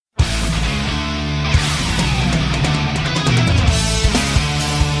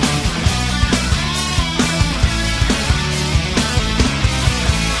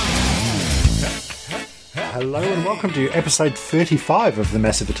welcome to episode 35 of the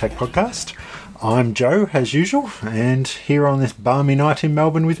Massive Attack podcast. I'm Joe, as usual, and here on this balmy night in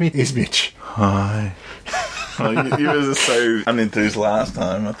Melbourne with me is Mitch. Hi. Well, you were so unenthused last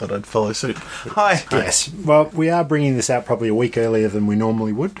time, I thought I'd follow suit. Hi. Yes. Well, we are bringing this out probably a week earlier than we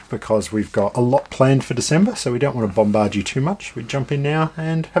normally would because we've got a lot planned for December, so we don't want to bombard you too much. We jump in now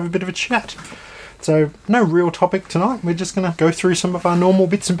and have a bit of a chat. So, no real topic tonight. We're just going to go through some of our normal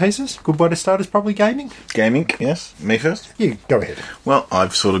bits and pieces. Good way to start is probably gaming. Gaming, yes. Me first? You go ahead. Well,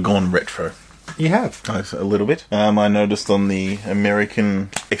 I've sort of gone retro. You have? A little bit. I noticed on the American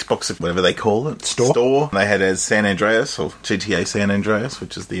Xbox, whatever they call it, store, they had as San Andreas, or GTA San Andreas,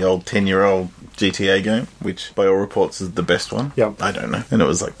 which is the old 10-year-old GTA game, which by all reports is the best one. Yep. I don't know. And it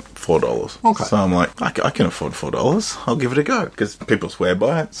was like $4. Okay. So I'm like, I can afford $4. I'll give it a go. Because people swear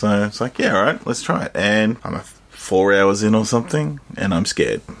by it. So it's like, yeah, all right, let's try it. And I'm 4 hours in or something, and I'm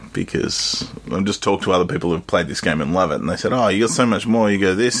scared because I've just talked to other people who've played this game and love it, and they said, oh, you got so much more, you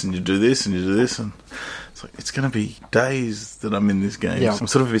go this, and you do this, and you do this, and it's like, it's going to be days that I'm in this game. Yeah. So I'm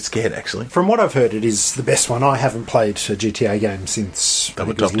sort of a bit scared, actually. From what I've heard, it is the best one. I haven't played a GTA game since I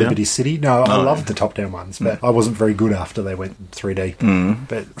think it was Liberty City. No, I loved the top-down ones, but I wasn't very good after they went 3D.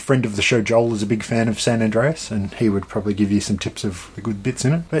 But a friend of the show, Joel, is a big fan of San Andreas, and he would probably give you some tips of the good bits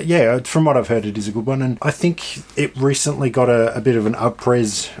in it. But yeah, from what I've heard, it is a good one, and I think it recently got a bit of an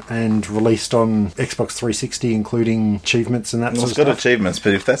up-res and released on Xbox 360, including achievements and that sort of stuff. It's got achievements,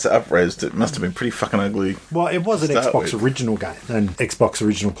 but if that's up-resed, it must have been pretty fucking ugly. Well, it was an Xbox original game, an Xbox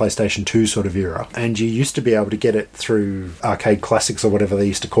original PlayStation 2 sort of era, and you used to be able to get it through Arcade Classics or whatever they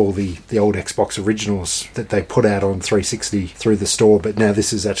used to call the old Xbox originals that they put out on 360 through the store, but now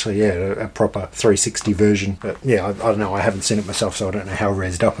this is actually, a proper 360 version. But yeah, I don't know, I haven't seen it myself, so I don't know how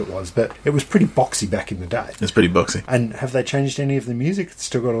rezzed up it was, but it was pretty boxy back in the day. It's pretty boxy. And have they changed any of the music? It's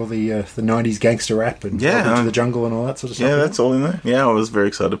still got all the 90s gangster rap and Into the Jungle and all that sort of stuff? Yeah, that's all in there. Yeah, I was very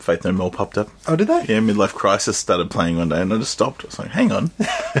excited Faith No More popped up. Oh, did they? Yeah, Midlife Crisis started playing one day and I just stopped. I was like, hang on,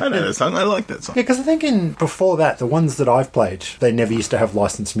 I know that song, I like that song. Yeah, because I think before that, the ones that I've played, they never used to have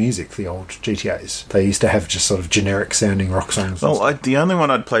licensed music, the old GTAs. They used to have just sort of generic sounding rock songs. Well, the only one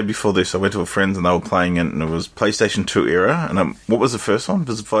I'd played before this, I went to a friend's and they were playing it, and it was PlayStation 2 era. And what was the first one?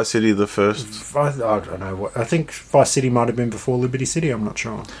 Was Vice City the first? I don't know. I think Vice City might have been before Liberty City, I'm not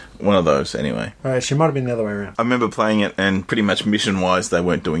sure. One of those, anyway. She might have been the other way around. I remember playing it, and pretty much mission-wise, they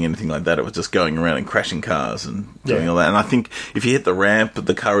weren't doing anything like that. It was just going around and crashing cars and doing all that. And I think if you hit the ramp,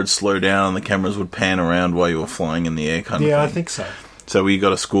 the car would slow down and the cameras would pan around while you were flying in the air kind of thing. Yeah, I think so. So we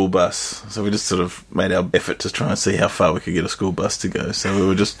got a school bus. So we just sort of made our effort to try and see how far we could get a school bus to go. So we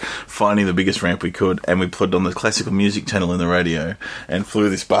were just finding the biggest ramp we could, and we put on the classical music channel in the radio and flew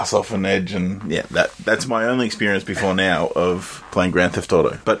this bus off an edge. And yeah, that's my only experience before now of playing Grand Theft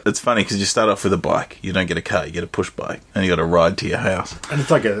Auto. But it's funny because you start off with a bike. You don't get a car, you get a push bike, and you got to ride to your house. And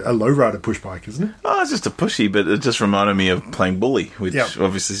it's like a lowrider push bike, isn't it? Oh, it's just a pushy, but it just reminded me of playing Bully, which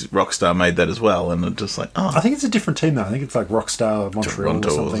obviously Rockstar made that as well. And it just like, I think it's a different team though. I think it's like Rockstar Montreal or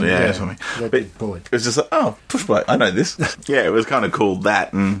something. Yeah, something. But it was just like, push bike, I know this. Yeah, it was kind of cool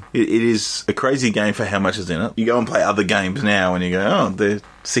that, and it is a crazy game for how much is in it. You go and play other games now and you go, they're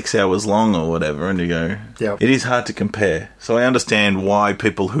 6 hours long or whatever, and you go, it is hard to compare. So I understand why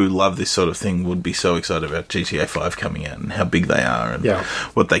people who love this sort of thing would be so excited about GTA 5 coming out and how big they are and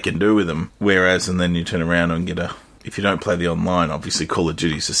what they can do with them. Whereas, and then you turn around and get if you don't play the online, obviously Call of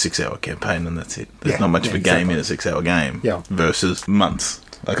Duty's a 6-hour campaign and that's it. There's not much of a game in a 6-hour game versus months.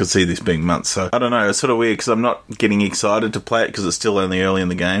 I could see this being months. So, I don't know, it's sort of weird because I'm not getting excited to play it because it's still only early in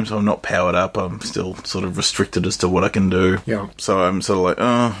the game, so I'm not powered up. I'm still sort of restricted as to what I can do. Yeah. So I'm sort of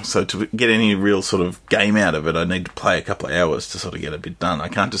like, so to get any real sort of game out of it, I need to play a couple of hours to sort of get a bit done. I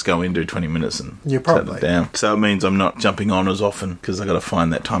can't just go in, do 20 minutes and set it down. So it means I'm not jumping on as often because I've got to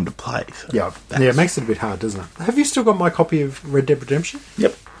find that time to play. So it makes it a bit hard, doesn't it? Have you still got my copy of Red Dead Redemption?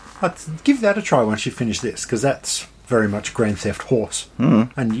 Yep. Give that a try once you finish this, because that's very much Grand Theft Horse.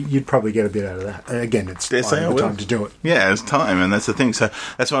 And you'd probably get a bit out of that. Again, it's the time to do it. Yeah, it's time, and that's the thing. So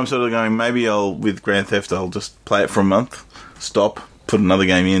that's why I'm sort of going, maybe with Grand Theft, I'll just play it for a month, stop, put another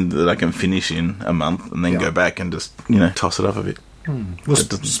game in that I can finish in a month, and then go back and just, toss it up a bit. Well,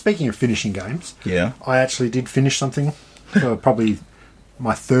 speaking of finishing games, I actually did finish something for probably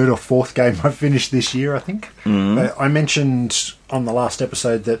my third or fourth game I finished this year, I think. I mentioned on the last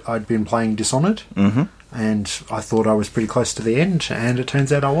episode that I'd been playing Dishonored, and I thought I was pretty close to the end, and it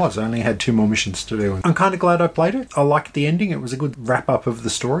turns out I was. I only had 2 more missions to do. I'm kind of glad I played it. I liked the ending. It was a good wrap-up of the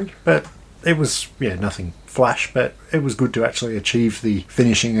story, but it was, nothing flash, but it was good to actually achieve the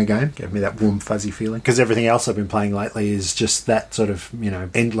finishing a game. Gave me that warm, fuzzy feeling. Because everything else I've been playing lately is just that sort of,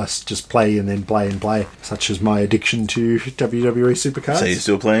 endless, just play and then play and play, such as my addiction to WWE Supercard. So you're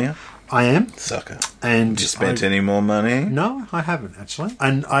still playing it? I am. Sucker. And you spent any more money? No, I haven't, actually.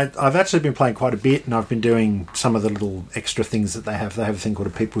 And I've actually been playing quite a bit, and I've been doing some of the little extra things that they have. They have a thing called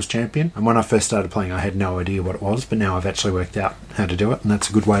a People's Champion. And when I first started playing, I had no idea what it was, but now I've actually worked out how to do it, and that's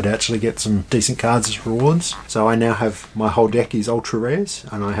a good way to actually get some decent cards as rewards. So I now have, my whole deck is ultra rares,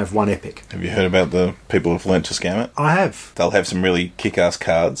 and I have one epic. Have you heard about the people who've learnt to scam it? I have. They'll have some really kick-ass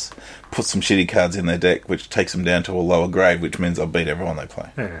cards, put some shitty cards in their deck, which takes them down to a lower grade, which means they'll beat everyone they play.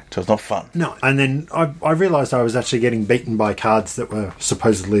 Yeah. So it's not fun. No. And then I realised I was actually getting beaten by cards that were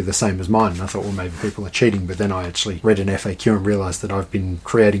supposedly the same as mine. And I thought, well, maybe people are cheating. But then I actually read an FAQ and realised that I've been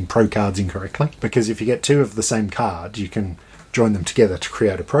creating pro cards incorrectly. Because if you get two of the same card, you can join them together to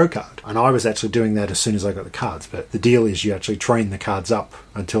create a pro card. And I was actually doing that as soon as I got the cards. But the deal is you actually train the cards up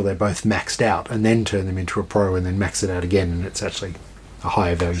until they're both maxed out and then turn them into a pro and then max it out again. And it's actually a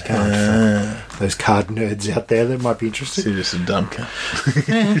higher value card for those card nerds out there that might be interested. So you're just a dumb card.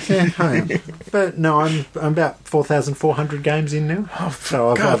 I am. But no, I'm about 4,400 games in now. Oh,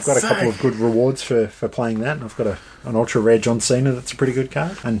 so I've got a couple of good rewards for playing that, and I've got an ultra rare John Cena that's a pretty good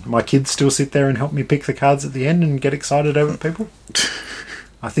card. And my kids still sit there and help me pick the cards at the end and get excited over people.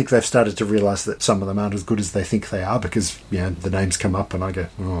 I think they've started to realise that some of them aren't as good as they think they are because, the names come up and I go,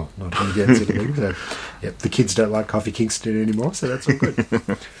 oh, not him again. So, the kids don't like Coffee Kingston anymore, so that's all good.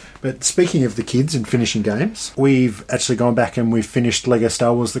 But speaking of the kids and finishing games, we've actually gone back and we've finished Lego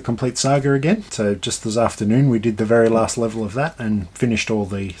Star Wars The Complete Saga again. So just this afternoon we did the very last level of that and finished all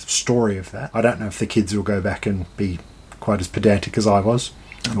the story of that. I don't know if the kids will go back and be quite as pedantic as I was.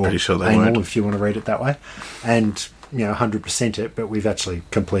 I'm pretty sure they anal, won't. If you want to read it that way. And 100% it, but we've actually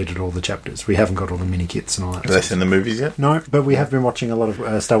completed all the chapters. We haven't got all the mini kits and all that. Have they seen the movies yet? No, but we have been watching a lot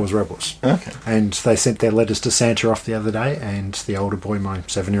of Star Wars Rebels. Okay. And they sent their letters to Santa off the other day, and the older boy, my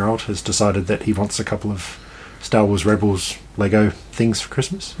 7-year-old, has decided that he wants a couple of Star Wars Rebels Lego things for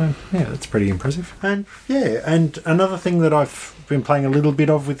Christmas. So, that's pretty impressive. And another thing that I've been playing a little bit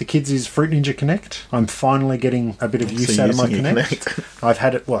of with the kids is Fruit Ninja Connect. I'm finally getting a bit of use out of my Connect. I've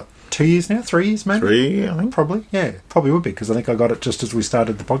had it, 2 years now? 3 years, maybe? 3, I think. Probably, yeah. Probably would be, because I think I got it just as we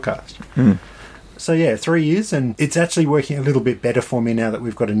started the podcast. So, 3 years, and it's actually working a little bit better for me now that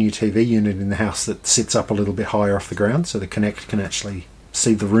we've got a new TV unit in the house that sits up a little bit higher off the ground, so the Connect can actually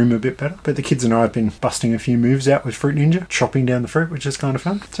see the room a bit better. But the kids and I have been busting a few moves out with Fruit Ninja, chopping down the fruit, which is kind of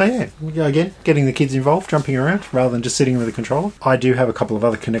fun. So again, getting the kids involved, jumping around, rather than just sitting with a controller. I do have a couple of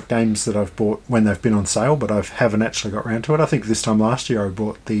other Connect games that I've bought when they've been on sale, but I haven't actually got around to it. I think this time last year I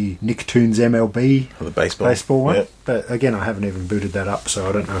bought the Nicktoons MLB the baseball one. Yep. But again, I haven't even booted that up, so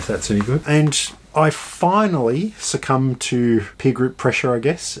I don't know if that's any good. And I finally succumbed to peer group pressure, I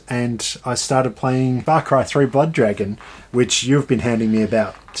guess, and I started playing Far Cry 3 Blood Dragon, which you've been handing me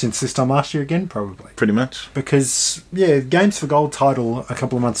about since this time last year again, probably. Pretty much. Because, Games for Gold title a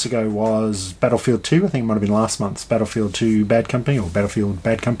couple of months ago was Battlefield 2, I think it might have been last month's Battlefield 2 Bad Company, or Battlefield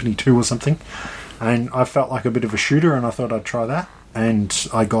Bad Company 2 or something. And I felt like a bit of a shooter, and I thought I'd try that. And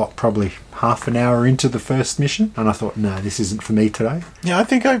I got probably half an hour into the first mission, and I thought, no, this isn't for me today. Yeah, I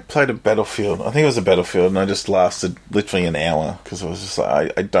think I played a Battlefield. I think it was a Battlefield, and I just lasted literally an hour, because I was just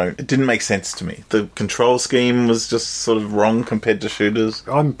like, it didn't make sense to me. The control scheme was just sort of wrong compared to shooters.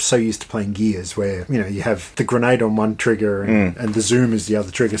 I'm so used to playing Gears, where, you have the grenade on one trigger, and the zoom is the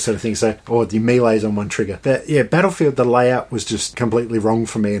other trigger sort of thing, or the melee's on one trigger. But Battlefield, the layout was just completely wrong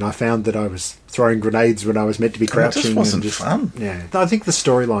for me, and I found that I was throwing grenades when I was meant to be crouching. It just wasn't fun. Yeah. I think the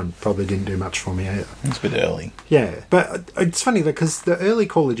storyline probably didn't do much for me either. It's a bit early. Yeah. But it's funny, because the early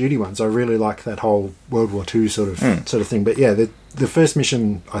Call of Duty ones, I really like that whole World War II sort of thing. But the first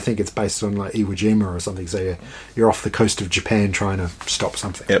mission, I think it's based on like Iwo Jima or something, so you're off the coast of Japan trying to stop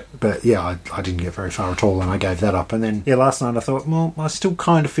something. Yep. But I didn't get very far at all, and I gave that up. And then, last night I thought, well, I still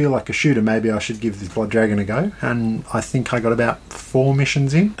kind of feel like a shooter. Maybe I should give this Blood Dragon a go. And I think I got about 4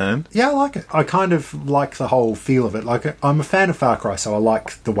 missions in. And? Yeah, I like it. I kind of like the whole feel of it. Like, I'm a fan of Far Cry, so I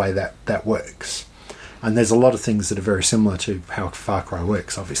like the way that works. And there's a lot of things that are very similar to how Far Cry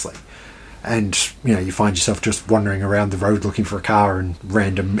works, obviously. And, you find yourself just wandering around the road looking for a car, and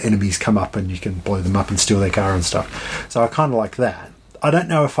random enemies come up and you can blow them up and steal their car and stuff. So I kind of like that. I don't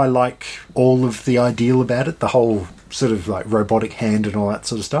know if I like all of the ideal about it, the whole sort of like robotic hand and all that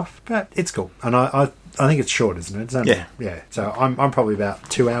sort of stuff, but it's cool. And I think it's short, isn't it? It's only, yeah. So I'm probably about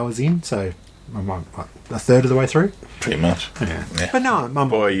 2 hours in, so I'm a third of the way through. Pretty much. Yeah. But no,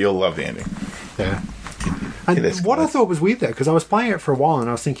 Boy, you'll love the ending. Yeah. And what I thought was weird though, because I was playing it for a while and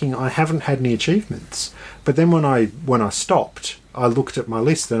I was thinking I haven't had any achievements. But then when I stopped, I looked at my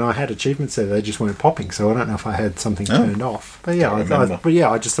list and I had achievements there. They just weren't popping, so I don't know if I had something turned off. But yeah,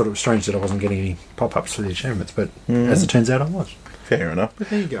 I just thought it was strange that I wasn't getting any pop-ups for the achievements. But as it turns out, I was. Fair enough. But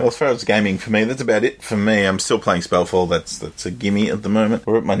there you go. Well, as far as gaming for me, that's about it for me. I'm still playing Spellfall. That's a gimme at the moment.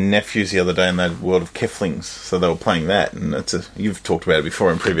 We were at my nephew's the other day and they had World of Keflings, so they were playing that. And you've talked about it before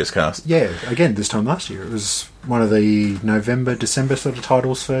in previous casts. Yeah, again, this time last year. It was one of the November, December sort of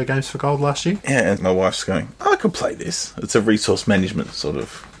titles for Games for Gold last year. Yeah, and my wife's going, I could play this. It's a resource management sort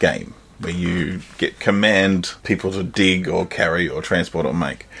of game where you command people to dig or carry or transport or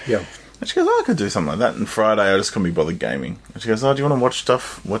make. Yeah. And she goes, I could do something like that. And Friday, I just couldn't be bothered gaming. And she goes, do you want to watch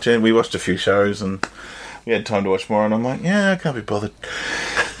stuff? We watched a few shows and we had time to watch more. And I'm like, yeah, I can't be bothered.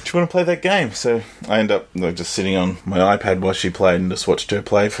 Do you want to play that game? So I end up just sitting on my iPad while she played and just watched her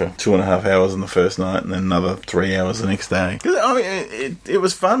play for 2.5 hours on the first night and then another 3 hours the next day. I mean, it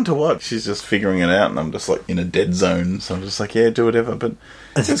was fun to watch. She's just figuring it out and I'm just like in a dead zone. So I'm just like, yeah, do whatever. But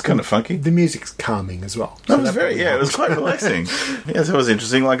it's kind of funky. The music's calming as well. So it was quite relaxing. Yeah, so it was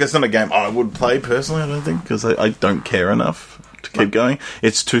interesting. Like, it's not a game I would play personally, I don't think, because I don't care enough to keep going.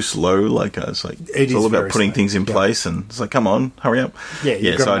 It's too slow. Like, it's all about putting things in place, and it's like, come on, hurry up.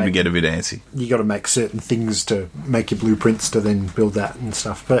 Yeah, so I'd get a bit antsy. You got to make certain things to make your blueprints to then build that and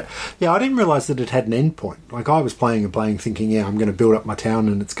stuff. But yeah, I didn't realise that it had an end point. Like, I was playing, thinking, yeah, I'm going to build up my town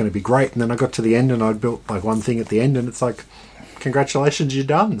and it's going to be great. And then I got to the end and I'd built like one thing at the end, and it's like, congratulations, you're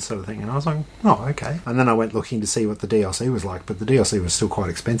done, sort of thing. And I was like, oh, okay. And then I went looking to see what the DLC was like, but the DLC was still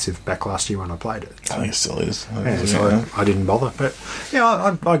quite expensive back last year when I played it. So, I think it still is. So I didn't bother. But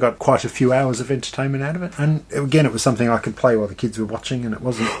yeah, I got quite a few hours of entertainment out of it. And again, it was something I could play while the kids were watching, and it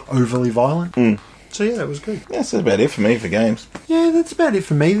wasn't overly violent. So yeah, that was good. Yeah, that's about it for me for games. Yeah, that's about it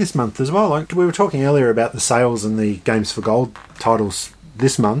for me this month as well. Like, we were talking earlier about the sales and the Games for Gold titles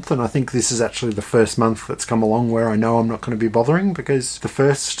this month, and I think this is actually the first month that's come along where I know I'm not going to be bothering, because the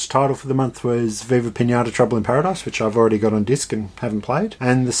first title for the month was Viva Pinata Trouble in Paradise, which I've already got on disc and haven't played,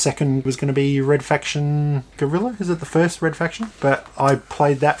 and the second was going to be Red Faction Guerrilla. Is it the first Red Faction? But I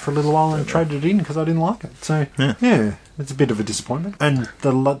played that for a little while and traded it in because I didn't like it. So yeah, it's a bit of a disappointment. And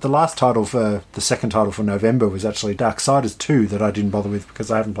the last title for the second title for November was actually Darksiders 2 that I didn't bother with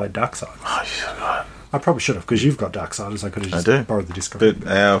because I haven't played Darksiders. Oh, you forgot. I probably should have, because you've got Darksiders. I could have just borrowed the disc. But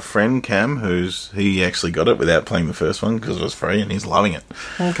our friend Cam, he actually got it without playing the first one because it was free, and he's loving it.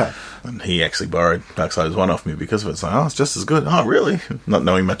 Okay. And he actually borrowed Darksiders 1 off me because of it. It's like, it's just as good. Oh, really? Not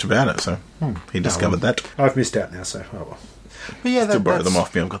knowing much about it, so he discovered that. I've missed out now, so oh well. But yeah, still borrow them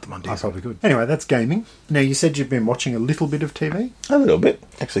off me. I've got them on disc. I probably could. Anyway, that's gaming. Now, you said you've been watching a little bit of TV? A little bit.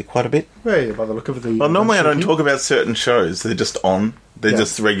 Actually, quite a bit. Yeah, by the look of the... Well, normally I don't talk about certain shows. They're just on. They're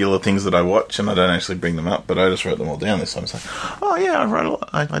just regular things that I watch, and I don't actually bring them up, but I just wrote them all down this time. So, oh yeah, I write a lot.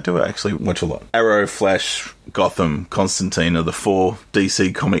 I do actually watch a lot. Arrow, Flash, Gotham, Constantine are the 4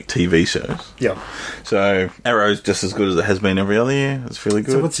 DC comic TV shows. Yeah. So Arrow's just as good as it has been every other year. It's really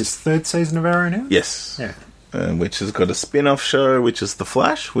good. So what's this, 3rd season of Arrow now? Yes. Yeah. Which has got a spin-off show, which is The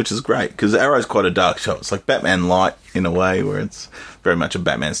Flash, which is great, because Arrow's quite a dark show. It's like Batman Light, in a way, where it's very much a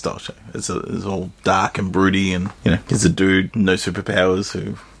Batman-style show. It's all dark and broody, and, he's a dude, no superpowers,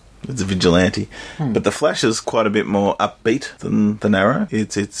 who is a vigilante. But The Flash is quite a bit more upbeat than Arrow.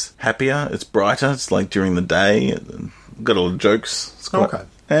 It's happier, it's brighter, it's like during the day, got a lot of jokes. It's quite, okay.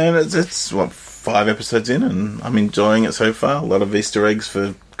 And it's 5 episodes in, and I'm enjoying it so far. A lot of Easter eggs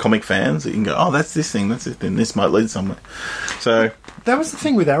for comic fans that you can go, oh, that's this thing, this might lead somewhere. So that was the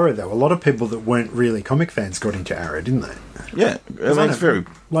thing with Arrow, though. A lot of people that weren't really comic fans got into Arrow, didn't they? Yeah, it's very...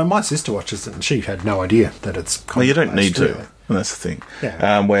 Like, my sister watches it, and she had no idea that it's comic. Well, you don't need to. Really. And that's the thing.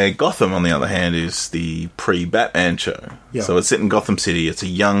 Yeah. Where Gotham, on the other hand, is the pre-Batman show. Yeah. So it's set in Gotham City. It's a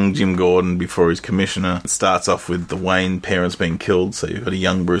young Jim Gordon before he's commissioner. It starts off with the Wayne parents being killed, so you've got a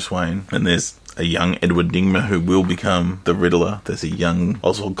young Bruce Wayne, and there's a young Edward Nygma who will become the Riddler. There's a young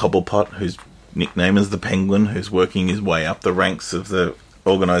Oswald Cobblepot, whose nickname is the Penguin, who's working his way up the ranks of the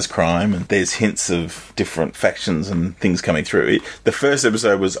organised crime, and there's hints of different factions and things coming through. The first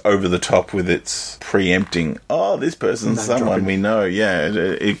episode was over the top with its preempting, this person's someone we know. Yeah,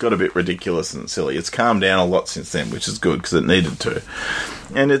 it got a bit ridiculous and silly. It's calmed down a lot since then, which is good, because it needed to.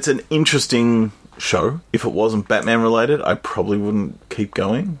 And it's an interesting show. If it wasn't Batman related, I probably wouldn't keep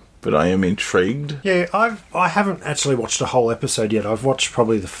going, but I am intrigued. Yeah, I haven't actually watched a whole episode yet. I've watched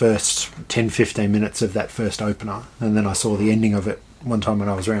probably the first 10-15 minutes of that first opener, and then I saw the ending of it one time when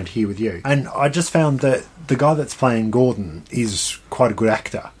I was around here with you. And I just found that the guy that's playing Gordon is quite a good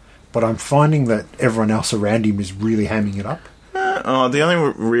actor, but I'm finding that everyone else around him is really hamming it up. The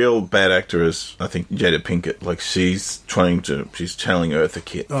only real bad actor is, I think, Jada Pinkett. Like, she's channeling Eartha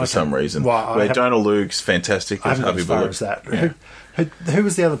Kitt for some reason. Where Donald Luke's fantastic as Harvey Bullock. As that. Yeah. Who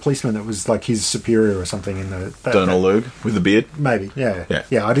was the other policeman that was like his superior or something in the... Donald Luke with the beard? Maybe, yeah.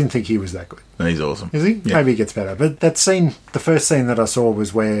 Yeah, I didn't think he was that good. No, he's awesome. Is he? Yeah. Maybe he gets better. But that scene, the first scene that I saw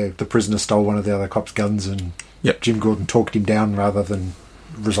was where the prisoner stole one of the other cops' guns and Jim Gordon talked him down rather than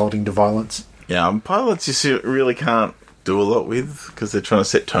resulting to violence. Yeah, pilots you really can't do a lot with because they're trying to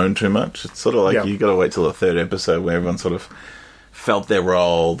set tone too much. It's sort of like you got to wait till the third episode where everyone sort of felt their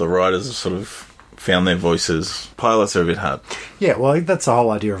role. The writers have sort of found their voices. Pilots are a bit hard. Yeah, well, that's the whole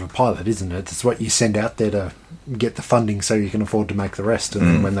idea of a pilot, isn't it? It's what you send out there to get the funding so you can afford to make the rest. And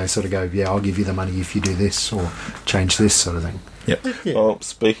then when they sort of go, I'll give you the money if you do this or change this sort of thing. Yep. Yeah. Well,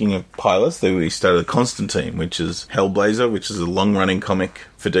 speaking of pilots, we started Constantine, which is Hellblazer, which is a long-running comic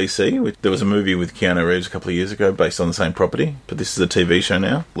for DC. There was a movie with Keanu Reeves a couple of years ago based on the same property, but this is a TV show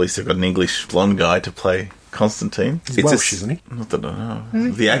now. At least they've got an English blonde guy to play Constantine. He's Welsh, isn't he? Not that I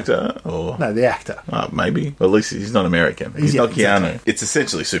know. The actor? Or no, the actor. Maybe. Well, at least he's not American. He's not Keanu. Exactly. It's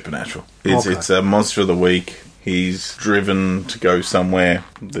essentially supernatural. It's a monster of the week. He's driven to go somewhere.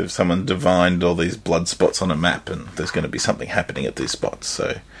 There's someone divined all these blood spots on a map, and there's going to be something happening at these spots.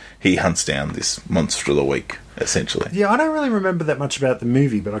 So he hunts down this monster of the week, essentially. Yeah, I don't really remember that much about the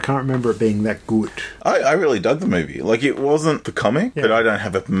movie, but I can't remember it being that good. I really dug the movie. Like, it wasn't the comic, but I don't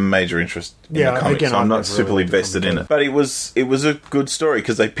have a major interest in the comic, so I'm not superly vested in it. But it was a good story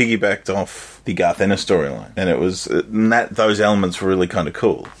because they piggybacked off the Garth Ennis storyline, and it was those elements were really kind of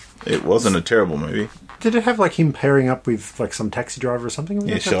cool. It wasn't a terrible movie. Did it have, like, him pairing up with, like, some taxi driver or something?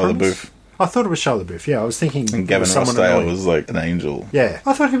 Yeah, Shia LaBeouf. I thought it was Shia LaBeouf, yeah. I was thinking... And Gavin Rossdale was, like, an angel. Yeah.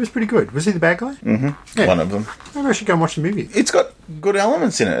 I thought he was pretty good. Was he the bad guy? Mm-hmm. Yeah. One of them. Maybe I should go and watch the movie. It's got good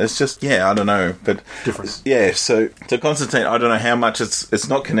elements in it. It's just, I don't know. But different. Yeah, so Constantine, I don't know how much it's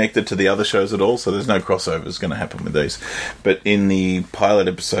not connected to the other shows at all, so there's no crossovers going to happen with these. But in the pilot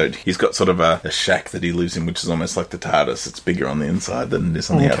episode, he's got sort of a shack that he lives in, which is almost like the TARDIS. It's bigger on the inside than it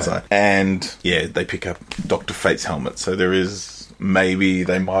is on the outside. And, they pick up Dr. Fate's helmet. So there is... Maybe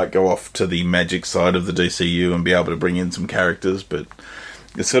they might go off to the magic side of the DCU and be able to bring in some characters, but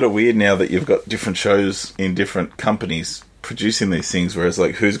it's sort of weird now that you've got different shows in different companies producing these things, where it's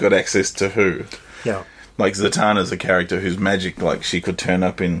like, who's got access to who? Yeah. Like, Zatanna's a character who's magic, like, she could turn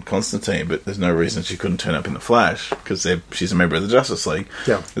up in Constantine, but there's no reason she couldn't turn up in The Flash, because she's a member of the Justice League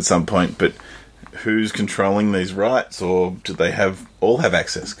at some point, but... Who's controlling these rights, or do they all have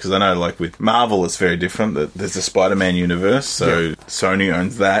access? Because I know, like, with Marvel, it's very different. There's the Spider-Man universe, so Sony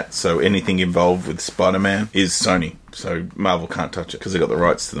owns that, so anything involved with Spider-Man is Sony. So Marvel can't touch it because they've got the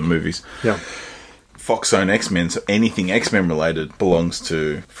rights to the movies. Yeah. Fox own X-Men, so anything X-Men related belongs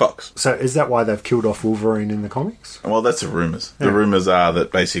to Fox. So is that why they've killed off Wolverine in the comics? Well, that's the rumours. Yeah. The rumours are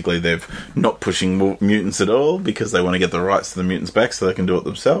that basically they're not pushing mutants at all because they want to get the rights to the mutants back so they can do it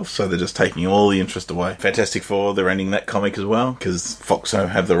themselves, so they're just taking all the interest away. Fantastic Four, they're ending that comic as well because Fox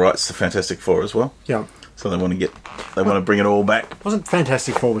have the rights to Fantastic Four as well. Yeah. So they want to bring it all back. Wasn't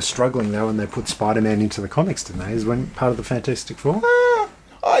Fantastic Four was struggling though when they put Spider-Man into the comics, didn't they? Is when part of the Fantastic Four?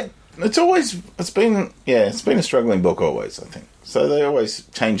 It's been a struggling book always, I think. So they always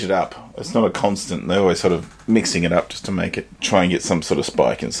change it up. It's not a constant. They're always sort of mixing it up just to try and get some sort of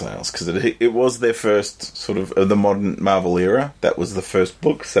spike in sales. Because it was their first sort of the modern Marvel era. That was the first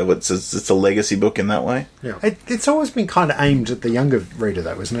book. So it's a legacy book in that way. Yeah. It's always been kind of aimed at the younger reader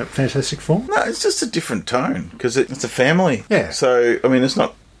though, isn't it? Fantastic Four? No, it's just a different tone. Because it's a family. Yeah. So, I mean, it's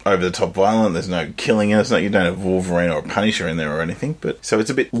not over the top violent, there's no killing in it, you don't have Wolverine or a Punisher in there or anything, but so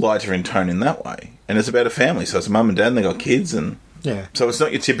it's a bit lighter in tone in that way. And it's about a family, so it's a mum and dad and they got kids, and so it's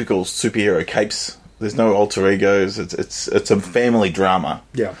not your typical superhero capes. There's no alter egos. It's a family drama,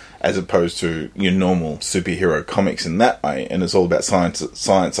 as opposed to your normal superhero comics in that way. And it's all about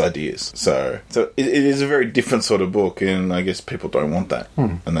science ideas. So it is a very different sort of book, and I guess people don't want that,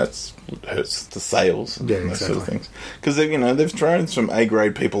 and that's what hurts the sales and those sort of things. Because they've thrown some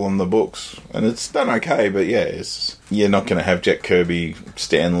A-grade people on the books, and it's done okay. But you're not going to have Jack Kirby,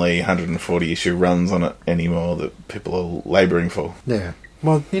 Stan Lee, 140 issue runs on it anymore that people are labouring for. Yeah.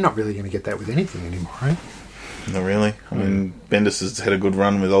 Well, you're not really going to get that with anything anymore, right? Not really. I mean, Bendis has had a good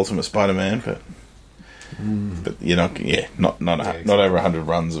run with Ultimate Spider-Man, but you're not, not over 100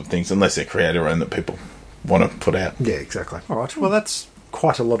 runs of things unless they're creator-owned that people want to put out. Yeah, exactly. All right. Well, that's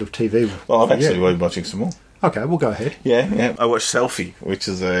quite a lot of TV. Well, I've actually been watching some more. Okay, we'll go ahead. Yeah. I watched Selfie, which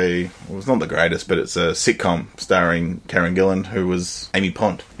is it's not the greatest, but it's a sitcom starring Karen Gillan, who was Amy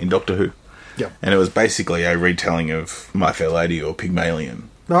Pond in Doctor Who. Yep. And it was basically a retelling of My Fair Lady or Pygmalion.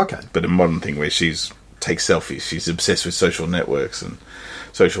 Okay. But a modern thing where she's takes selfies. She's obsessed with social networks and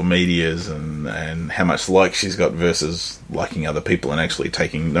social medias and how much likes she's got versus liking other people and actually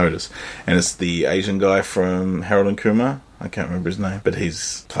taking notice. And it's the Asian guy from Harold and Kumar. I can't remember his name, but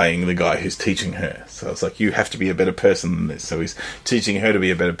he's playing the guy who's teaching her. So it's like, you have to be a better person than this. So he's teaching her to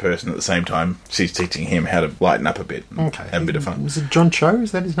be a better person at the same time she's teaching him how to lighten up a bit and have a bit of fun. Was it John Cho?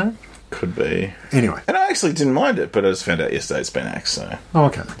 Is that his name? Could be. Anyway. And I actually didn't mind it, but I just found out yesterday it's been axed, so... Oh,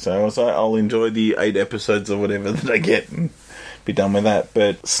 okay. So I was like, I'll enjoy the 8 episodes or whatever that I get and be done with that.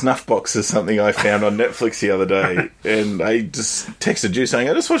 But Snuffbox is something I found on Netflix the other day, and I just texted you saying,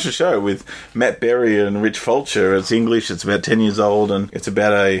 I just watched a show with Matt Berry and Rich Fulcher. It's English, it's about 10 years old, and it's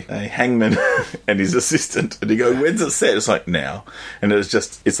about a hangman and his assistant. And you go, when's it set? It's like, now. And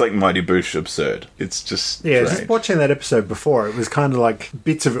it's like Mighty Boosh absurd. It's just strange. Just watching that episode before, it was kind of like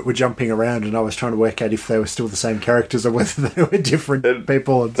bits of it were jumping around, and I was trying to work out if they were still the same characters or whether they were different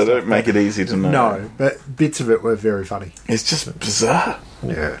people. And they don't make it easy to know. No, but bits of it were very funny. It's just bizarre.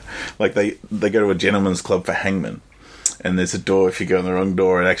 Yeah. Like they go to a gentleman's club for hangmen, and there's a door. If you go in the wrong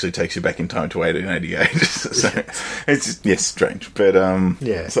door, it actually takes you back in time to 1888. So it's just, strange. But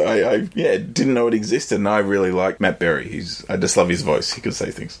so I didn't know it existed, and I really like Matt Berry. I just love his voice. He could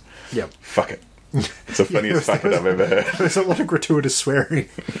say things. Yep. Fuck it. It's the funniest fuck it I've ever heard. There's a lot of gratuitous swearing,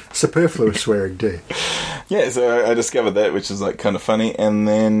 superfluous swearing too. Yeah, so I discovered that, which is like kind of funny. And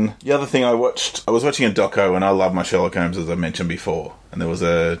then the other thing I was watching a doco, and I love my Sherlock Holmes, as I mentioned before. And I was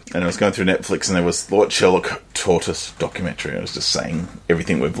going through Netflix, and there was What Sherlock Taught Us documentary. I was just saying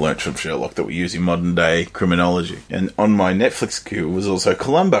everything we've learnt from Sherlock that we use in modern day criminology. And on my Netflix queue was also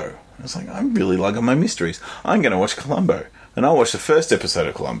Columbo. I was like, I'm really liking my mysteries. I'm going to watch Columbo. And I watched the first episode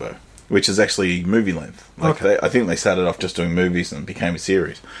of Columbo, which is actually movie length. I think they started off just doing movies and became a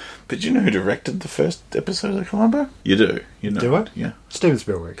series. But do you know who directed the first episode of Columbo? You do. You know. Do I? Yeah. Steven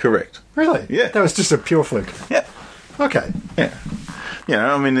Spielberg. Correct. Really? Yeah. That was just a pure fluke. Yeah. Okay. Yeah.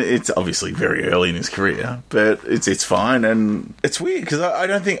 I mean, it's obviously very early in his career, but it's fine, and it's weird, because I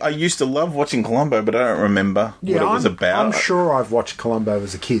don't think... I used to love watching Columbo, but I don't remember what it was about. I'm sure I've watched Columbo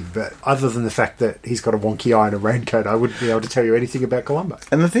as a kid, but other than the fact that he's got a wonky eye and a raincoat, I wouldn't be able to tell you anything about Columbo.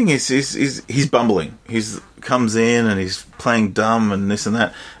 And the thing is he's bumbling. He's comes in and he's playing dumb and this and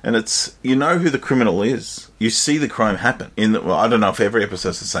that, and it's... You know who the criminal is. You see the crime happen. I don't know if every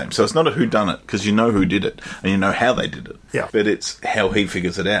episode's the same. So it's not a whodunit, because you know who did it, and you know how they did it. Yeah. But it's how he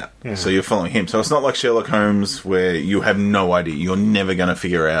figures it out. Yeah. So you're following him. So it's not like Sherlock Holmes, where you have no idea. You're never going to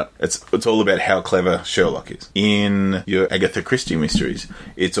figure out. It's all about how clever Sherlock is. In your Agatha Christie mysteries,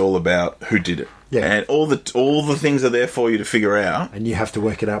 it's all about who did it. Yeah. And all the things are there for you to figure out. And you have to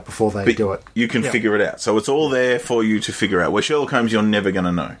work it out before they do it. You can figure it out. So it's all there for you to figure out. Where Sherlock Holmes, you're never going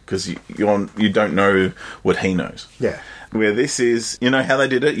to know, because you don't know what he knows. Yeah. Where this is, you know how they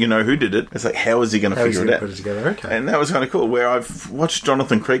did it, you know who did it. It's like, how is he going to figure it out? Put it together? Okay. And that was kind of cool. Where I've watched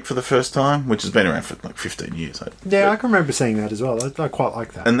Jonathan Creek for the first time, which has been around for like 15 years. I can remember seeing that as well. I quite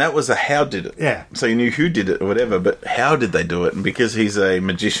like that. And that was a how did it. Yeah. So you knew who did it or whatever, but how did they do it? And because he's a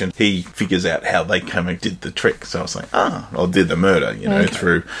magician, he figures out how they came and did the trick. So I was like, or did the murder,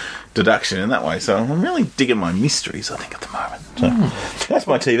 through deduction in that way. So I'm really digging my mysteries, I think, at the moment. So that's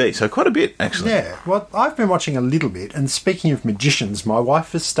my TV. So quite a bit, actually. Yeah. Well, I've been watching a little bit. And speaking of magicians, my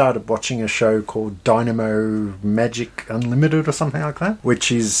wife has started watching a show called Dynamo Magic Unlimited or something like that,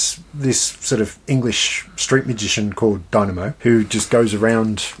 which is this sort of English street magician called Dynamo, who just goes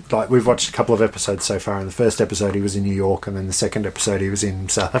around, like, we've watched a couple of episodes so far. In the first episode, he was in New York, and then the second episode, he was in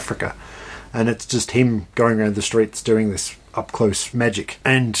South Africa. And it's just him going around the streets doing this up-close magic.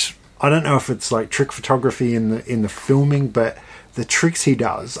 And I don't know if it's like trick photography in the filming, but the tricks he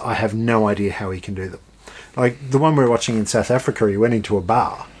does, I have no idea how he can do them. Like the one we were watching in South Africa, he went into a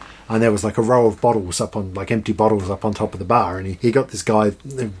bar and there was like a row of bottles up on, like empty bottles up on top of the bar, and he got this guy,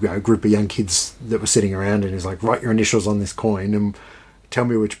 a group of young kids that were sitting around, and he's like, write your initials on this coin and tell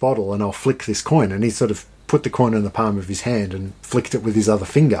me which bottle and I'll flick this coin. And he sort of put the coin in the palm of his hand and flicked it with his other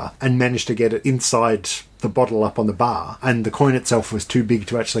finger and managed to get it inside the bottle up on the bar, and the coin itself was too big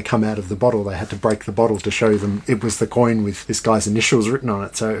to actually come out of the bottle. They had to break the bottle to show them it was the coin with this guy's initials written on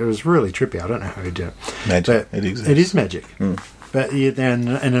it. So it was really trippy. I don't know how he did it. Magic. But it exists. It is magic. But then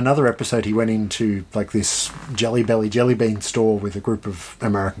in another episode, he went into like this Jelly Belly jelly bean store with a group of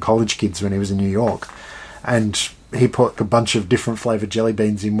American college kids when he was in New York, and he put a bunch of different flavoured jelly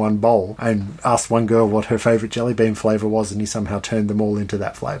beans in one bowl and asked one girl what her favourite jelly bean flavour was, and he somehow turned them all into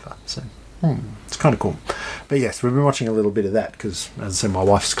that flavour. So It's kind of cool. But yes, we've been watching a little bit of that because, as I said, my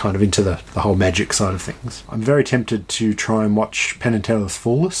wife's kind of into the whole magic side of things. I'm very tempted to try and watch Penn and Teller's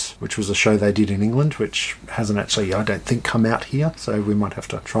Flawless, which was a show they did in England, which hasn't actually, I don't think, come out here. So we might have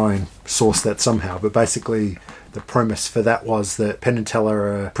to try and source that somehow. But basically, the premise for that was that Penn and Teller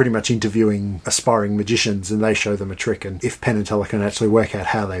are pretty much interviewing aspiring magicians and they show them a trick. And if Penn and Teller can actually work out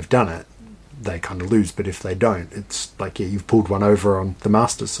how they've done it, they kind of lose, but if they don't, it's like, you've pulled one over on the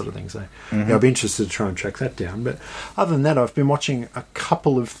Masters sort of thing. So I'll be interested to try and track that down. But other than that, I've been watching a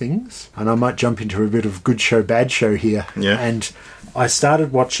couple of things, and I might jump into a bit of good show, bad show here. Yeah. And I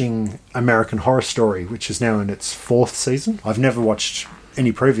started watching American Horror Story, which is now in its 4th season. I've never watched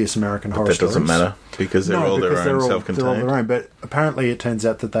any previous American Horror Stories. That doesn't matter, because they're all their own, self-contained. They're all their own, but apparently it turns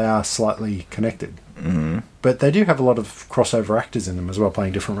out that they are slightly connected. But they do have a lot of crossover actors in them as well,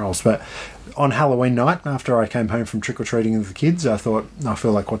 playing different roles. But on Halloween night, after I came home from trick-or-treating with the kids, I thought, I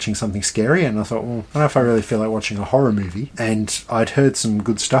feel like watching something scary, and I thought, well, I don't know if I really feel like watching a horror movie. And I'd heard some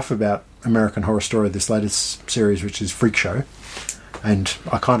good stuff about American Horror Story, this latest series, which is Freakshow. And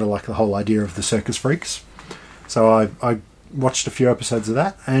I kind of like the whole idea of the circus freaks. So I watched a few episodes of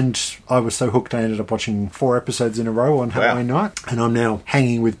that, and I was so hooked I ended up watching 4 episodes in a row on Halloween night, and I'm now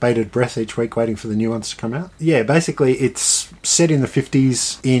hanging with bated breath each week waiting for the new ones to come out. Yeah, basically it's set in the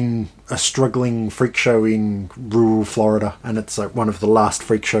 50s in a struggling freak show in rural Florida, and it's like one of the last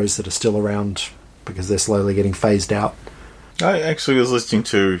freak shows that are still around because they're slowly getting phased out. I actually was listening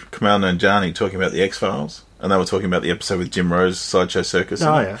to Kamal Nanjiani talking about the X-Files, and they were talking about the episode with Jim Rose, Sideshow Circus.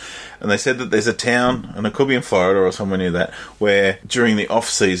 Yeah. And they said that there's a town, and it could be in Florida or somewhere near that, where during the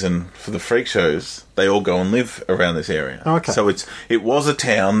off-season for the freak shows, they all go and live around this area. Okay. So it was a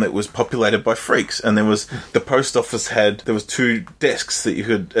town that was populated by freaks, and there was the post office there was 2 desks that you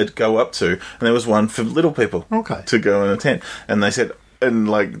could go up to, and there was one for little people to go and attend. And they said, and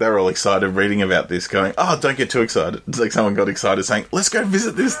like they were all excited reading about this, going, "Oh, don't get too excited." It's like someone got excited saying, "Let's go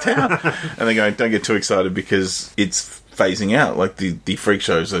visit this town," and they're going, "Don't get too excited because it's phasing out. Like the freak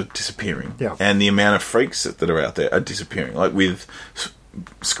shows are disappearing, and the amount of freaks that are out there are disappearing. Like with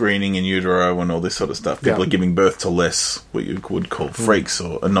screening in utero and all this sort of stuff, people are giving birth to less what you would call freaks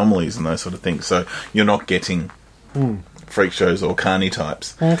or anomalies and those sort of things. So you're not getting freak shows or carny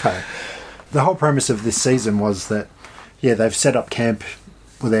types." Okay. The whole premise of this season was that, they've set up camp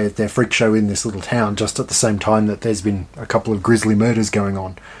with their freak show in this little town just at the same time that there's been a couple of grisly murders going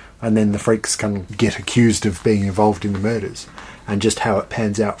on. And then the freaks can get accused of being involved in the murders, and just how it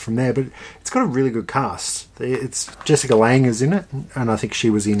pans out from there. But it's got a really good cast. It's Jessica Lange is in it, and I think she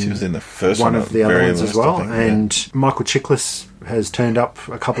was in the first one of the other ones as well. Think, and Michael Chiklis has turned up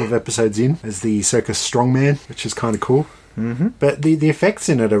a couple of episodes in as the circus strongman, which is kind of cool. But the effects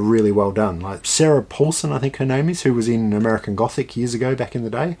in it are really well done. Like Sarah Paulson, I think her name is, who was in American Gothic years ago back in the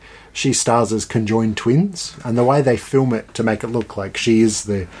day. She stars as conjoined twins, and the way they film it to make it look like she is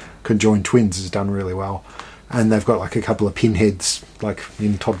the conjoined twins is done really well. And they've got like a couple of pinheads, like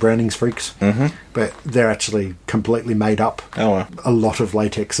in Todd Browning's Freaks, but they're actually completely made up. A lot of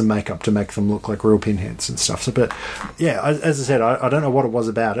latex and makeup to make them look like real pinheads and stuff. So, but yeah, as I said, I don't know what it was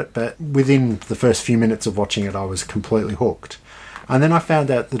about it, but within the first few minutes of watching it, I was completely hooked. And then I found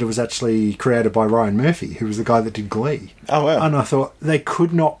out that it was actually created by Ryan Murphy, who was the guy that did Glee. Oh, wow. And I thought, they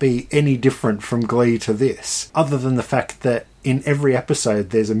could not be any different from Glee to this, other than the fact that in every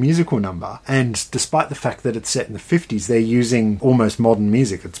episode there's a musical number, and despite the fact that it's set in the 50s, they're using almost modern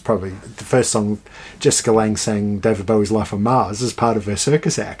music. It's probably the first song Jessica Lange sang David Bowie's Life on Mars as part of her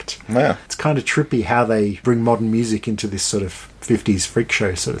circus act. Yeah. It's kind of trippy how they bring modern music into this sort of 50s freak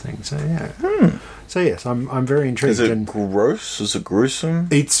show sort of thing. So yeah. So yes, I'm very intrigued. Is it gross? Is it gruesome?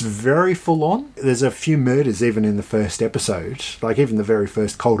 It's very full on. There's a few murders even in the first episode. Like even the very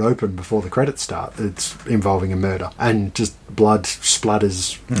first cold open before the credits start, it's involving a murder. And just blood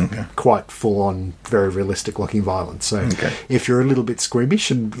splatters, quite full on, very realistic looking violence. So if you're a little bit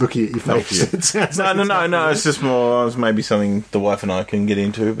squeamish and looking at your face, it sounds no. It's just more maybe something the wife and I can get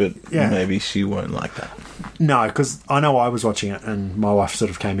into, but maybe she won't like that. No, because I know I was watching it, and my wife sort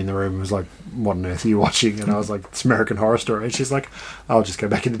of came in the room and was like, "What on earth are you watching?" And I was like, "It's American Horror Story." And she's like, "I'll just go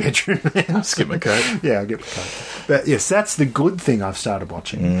back in the bedroom now." I'll skip my coat. Yeah, I'll get my coat. But yes, that's the good thing I've started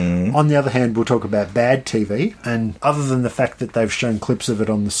watching. On the other hand, we'll talk about bad TV. And other than the fact that they've shown clips of it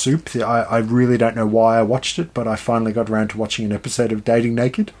on the Soup, I really don't know why I watched it, but I finally got around to watching an episode of Dating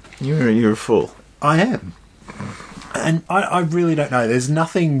Naked. You're a fool. I am. And I really don't know. There's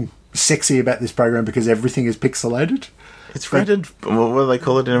nothing sexy about this program because everything is pixelated. It's rated, what do they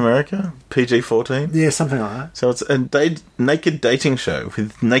call it in America? PG-14? Yeah, something like that. So it's a naked dating show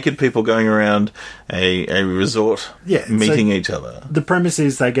with naked people going around a resort, meeting each other. The premise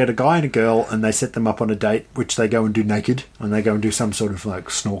is they get a guy and a girl and they set them up on a date, which they go and do naked, and they go and do some sort of like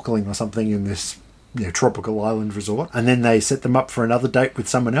snorkeling or something in this tropical island resort, and then they set them up for another date with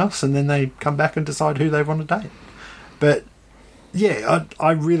someone else, and then they come back and decide who they want to date. But yeah,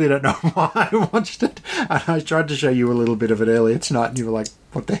 I really don't know why I watched it. And I tried to show you a little bit of it earlier tonight, and you were like,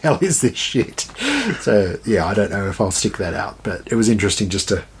 what the hell is this shit? So, yeah, I don't know if I'll stick that out, but it was interesting just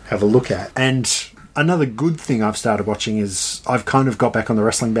to have a look at. And another good thing I've started watching is I've kind of got back on the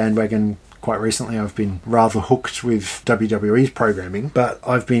wrestling bandwagon quite recently. I've been rather hooked with WWE's programming, but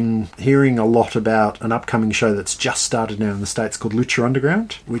I've been hearing a lot about an upcoming show that's just started now in the States called Lucha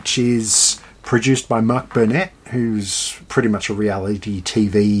Underground, which is produced by Mark Burnett, who's pretty much a reality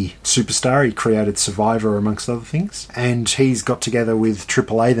TV superstar. He created Survivor, amongst other things. And he's got together with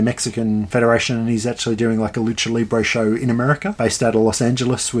AAA, the Mexican Federation, and he's actually doing like a Lucha Libre show in America, based out of Los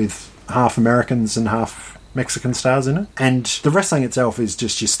Angeles, with half Americans and half Mexican stars in it. And the wrestling itself is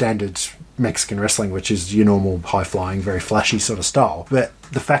just your standard Mexican wrestling, which is your normal high-flying, very flashy sort of style. But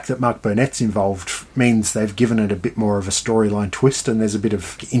the fact that Mark Burnett's involved means they've given it a bit more of a storyline twist, and there's a bit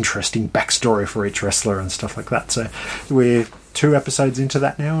of interesting backstory for each wrestler and stuff like that. So we're 2 episodes into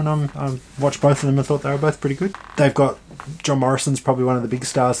that now, and I watched both of them and thought they were both pretty good. They've got John Morrison's probably one of the big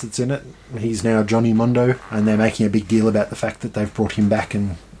stars that's in it. He's now Johnny Mundo, and they're making a big deal about the fact that they've brought him back,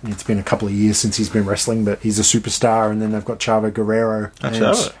 and it's been a couple of years since he's been wrestling, but he's a superstar. And then they've got Chavo Guerrero.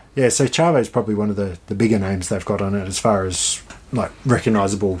 Chavo. Yeah, so Chavo's probably one of the bigger names they've got on it as far as like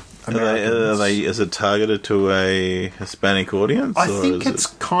recognisable Americans. Is it targeted to a Hispanic audience? I think it's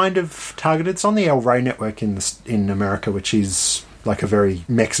kind of targeted. It's on the El Rey network in America, which is like a very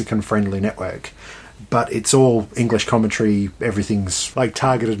Mexican-friendly network. But it's all English commentary. Everything's like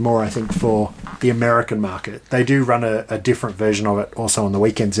targeted more, I think, for the American market. They do run a different version of it also on the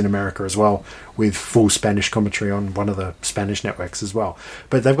weekends in America as well, with full Spanish commentary on one of the Spanish networks as well.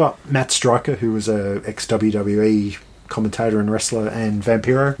 But they've got Matt Stryker, who was a ex-WWE commentator and wrestler, and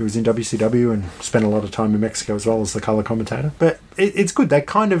Vampiro, who was in WCW and spent a lot of time in Mexico as well as the colour commentator. But it's good.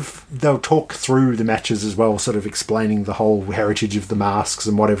 They'll talk through the matches as well, sort of explaining the whole heritage of the masks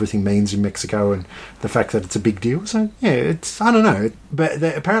and what everything means in Mexico and the fact that it's a big deal. So yeah, I don't know. But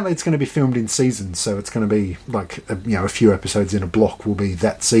apparently it's going to be filmed in seasons, so it's going to be like a few episodes in a block will be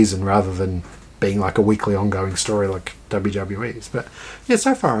that season rather than being like a weekly ongoing story like WWE's. But yeah,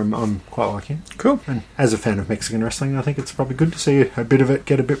 so far I'm quite liking it. Cool. And as a fan of Mexican wrestling, I think it's probably good to see a bit of it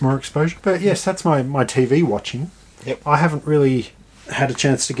get a bit more exposure. But yes, that's my TV watching. Yep. I haven't really had a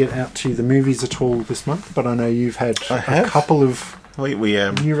chance to get out to the movies at all this month, but I know you've had a couple of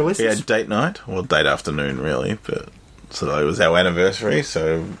new releases. We had date night, or date afternoon really, but so it was our anniversary,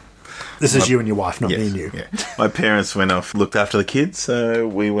 so this is you and your wife, not me and you. Yeah. My parents went off, looked after the kids, so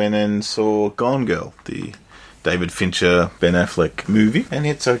we went and saw Gone Girl, the David Fincher, Ben Affleck movie, and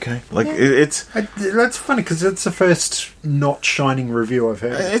it's okay. That's funny, because it's the first not shining review I've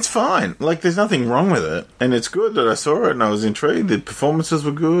heard. It's fine. Like, there's nothing wrong with it, and it's good that I saw it, and I was intrigued. The performances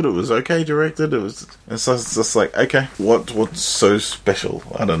were good. It was okay directed. It's just like, okay, what's so special?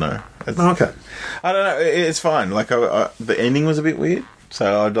 I don't know. Okay. I don't know. It's fine. Like, the ending was a bit weird.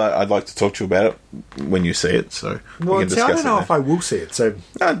 So I'd like to talk to you about it when you see it. So we can discuss I don't know if I will see it. So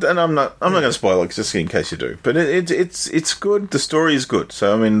and I'm not going to spoil it just in case you do. But it's good. The story is good.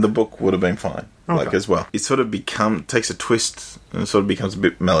 So I mean, the book would have been fine, as well. It sort of takes a twist and sort of becomes a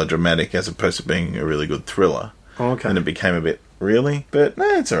bit melodramatic as opposed to being a really good thriller. Okay. And it became a bit really, but no,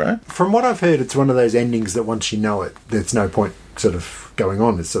 it's all right. From what I've heard, it's one of those endings that once you know it, there's no point sort of going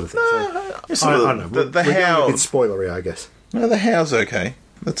on. This sort of thing. I don't know. We're getting a bit spoilery, I guess. No, the how's okay.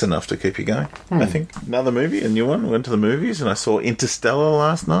 That's enough to keep you going, I think. Another movie, a new one. Went to the movies and I saw Interstellar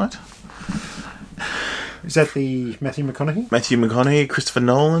last night. Is that the Matthew McConaughey? Matthew McConaughey, Christopher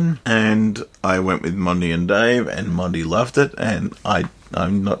Nolan. And I went with Monty and Dave, and Monty loved it, and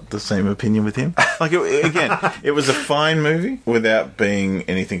I'm not the same opinion with him. Like, it was a fine movie without being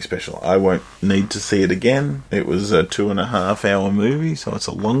anything special. I won't need to see it again. It was a 2.5 hour movie, so it's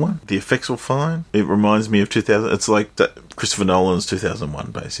a long one. The effects were fine. It reminds me of 2000. It's like Christopher Nolan's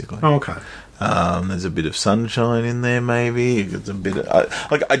 2001, basically. Oh, okay. There's a bit of sunshine in there, maybe. It's a bit of,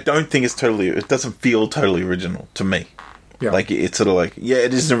 I don't think it doesn't feel totally original to me. Yeah. Like, it's sort of like, yeah,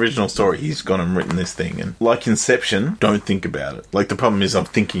 it is an original story. He's gone and written this thing. And like Inception, don't think about it. Like, the problem is I'm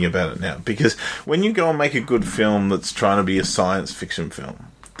thinking about it now. Because when you go and make a good film that's trying to be a science fiction film,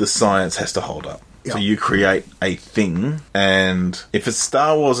 the science has to hold up. Yeah. So you create a thing, and if it's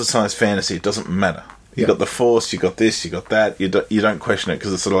Star Wars or science fantasy, it doesn't matter. You got the Force, you got this, you got that. You don't question it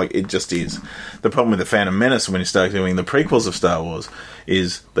because it's sort of like it just is. The problem with the Phantom Menace when you start doing the prequels of Star Wars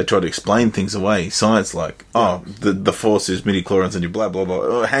is they try to explain things away. Science, like the Force is midi-chlorians and you blah blah blah.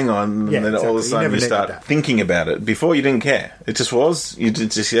 Oh, hang on, and then all of a sudden you start thinking about it. Before you didn't care. It just was. You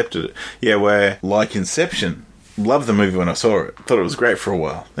just accepted it. Yeah, where like Inception. Loved the movie when I saw it. Thought it was great for a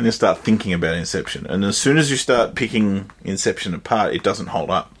while. Then you start thinking about Inception. And as soon as you start picking Inception apart, it doesn't hold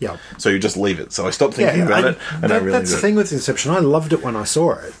up. Yeah. So you just leave it. So I stopped thinking about it. And I really that's the thing with Inception. I loved it when I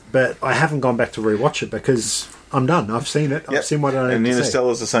saw it. But I haven't gone back to rewatch it because I'm done. I've seen it. I've seen what I need to see. And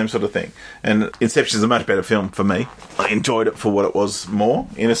Interstellar is the same sort of thing. And Inception is a much better film for me. I enjoyed it for what it was more.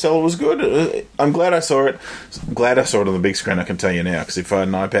 Interstellar was good. I'm glad I saw it. Glad I saw it on the big screen, I can tell you now. Because if I had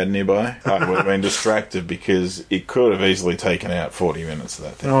an iPad nearby, I would have been distracted because it could have easily taken out 40 minutes of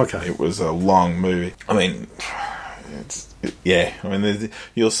that thing. Okay. It was a long movie. I mean,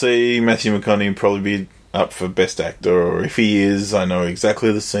 you'll see Matthew McConaughey probably be up for Best Actor. Or if he is, I know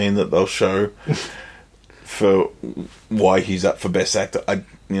exactly the scene that they'll show for why he's up for Best Actor.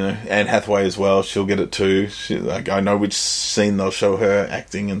 Anne Hathaway as well, she'll get it too. I know which scene they'll show her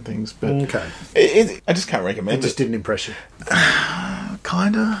acting and things, but I just can't recommend it. It just didn't impress you?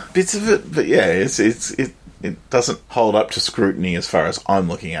 Kinda. Bits of it, but yeah, it doesn't hold up to scrutiny as far as I'm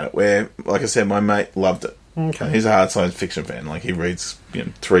looking at it, where, like I said, my mate loved it. Okay. He's a hard science fiction fan. Like, he reads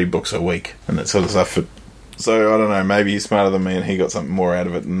 3 books a week and that sort of stuff. So, I don't know, maybe he's smarter than me and he got something more out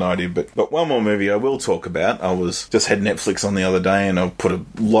of it than I did. But one more movie I will talk about. I just had Netflix on the other day and I put a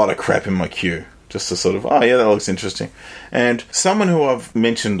lot of crap in my queue. Just to sort of, that looks interesting. And someone who I've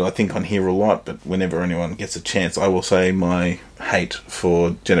mentioned, I think, on here a lot, but whenever anyone gets a chance, I will say my hate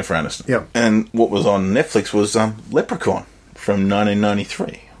for Jennifer Aniston. Yep. And what was on Netflix was Leprechaun from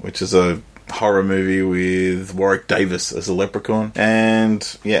 1993, which is a horror movie with Warwick Davis as a leprechaun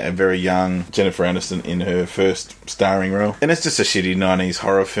and a very young Jennifer Aniston in her first starring role, and it's just a shitty 90s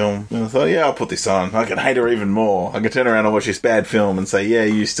horror film. And I thought, I'll put this on. I can hate her even more. I can turn around and watch this bad film and say,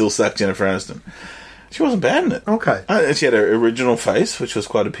 you still suck, Jennifer Aniston. She wasn't bad in it. Okay. And she had her original face, which was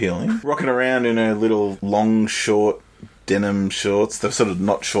quite appealing, rocking around in her little long short denim shorts. They're sort of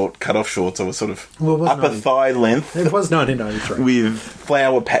not short, cut-off shorts. They were sort of upper thigh length. It was 1993. With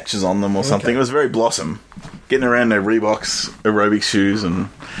flower patches on them or something. Okay. It was very Blossom. Getting around her Reeboks aerobic shoes. And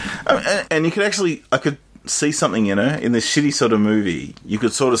you could actually... I could see something in her. In this shitty sort of movie, you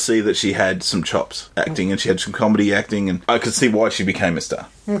could sort of see that she had some chops acting and she had some comedy acting, and I could see why she became a star.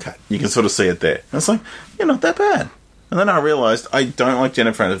 Okay. You can sort of see it there. And it's like, you're not that bad. And then I realised I don't like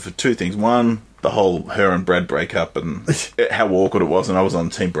Jennifer Aniston for 2 things. One, the whole her and Brad breakup and how awkward it was, and I was on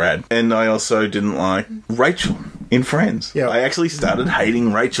Team Brad. And I also didn't like Rachel in Friends. Yeah. I actually started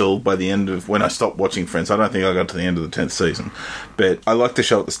hating Rachel by the end of when I stopped watching Friends. I don't think I got to the end of the 10th season. But I liked the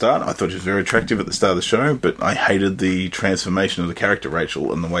show at the start. I thought she was very attractive at the start of the show, but I hated the transformation of the character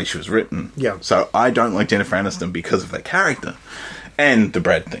Rachel and the way she was written. Yeah. So I don't like Jennifer Aniston because of that character and the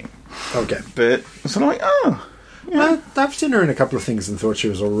Brad thing. Okay. But so I'm like, I've seen her in a couple of things and thought she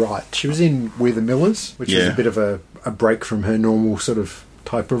was alright. She was in We're the Millers, which is a bit of a break from her normal sort of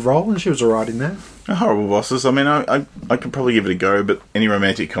type of role, and she was alright in that. Horrible Bosses. I mean, I could probably give it a go, but any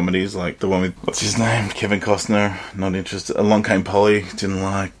romantic comedies, like the one with, what's his name? Kevin Costner, not interested. Along Came Polly, didn't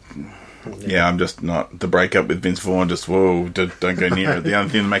like. Yeah, I'm just not. The breakup with Vince Vaughn, just, whoa, don't go near it. The only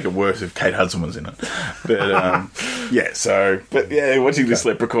thing to make it worse if Kate Hudson was in it. But, watching this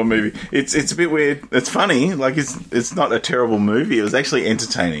Leprechaun movie, it's a bit weird. It's funny. Like, it's not a terrible movie. It was actually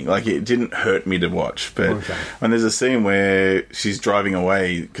entertaining. Like, it didn't hurt me to watch. But when there's a scene where she's driving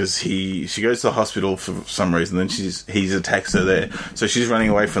away because she goes to the hospital for some reason, then he attacks her there. So she's running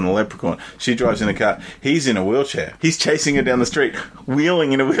away from the Leprechaun. She drives in a car. He's in a wheelchair. He's chasing her down the street,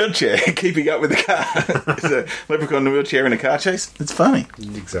 wheeling in a wheelchair. Keeping up with the car. It's a leprechaun in a wheelchair in a car chase. It's funny.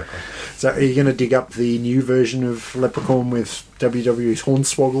 Exactly. So are you going to dig up the new version of Leprechaun with WWE's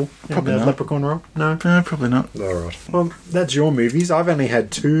Hornswoggle in the Leprechaun role? No? No, probably not. All right. Well, that's your movies. I've only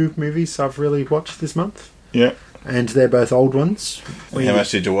had 2 movies I've really watched this month. Yeah. And they're both old ones. How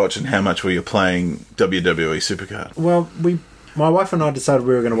much did you watch and how much were you playing WWE Supercard? Well, my wife and I decided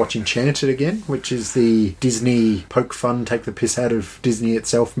we were going to watch Enchanted again, which is the Disney poke fun, take the piss out of Disney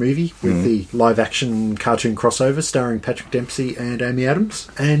itself movie with the live-action cartoon crossover starring Patrick Dempsey and Amy Adams.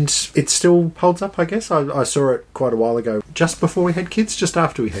 And it still holds up, I guess. I saw it quite a while ago, just before we had kids, just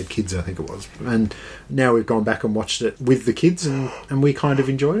after we had kids, I think it was. And now we've gone back and watched it with the kids, and we kind of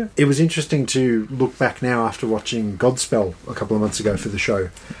enjoyed it. It was interesting to look back now after watching Godspell a couple of months ago for the show,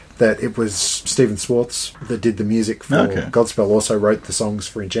 that it was Stephen Schwartz that did the music for Godspell, also wrote the songs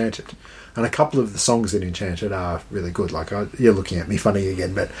for Enchanted. And a couple of the songs in Enchanted are really good. Like, you're looking at me funny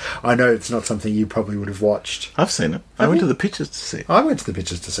again, but I know it's not something you probably would have watched. I've seen it. I went to the pictures to see it. I went to the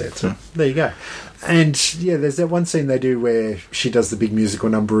pictures to see it, so there you go. And, yeah, there's that one scene they do where she does the big musical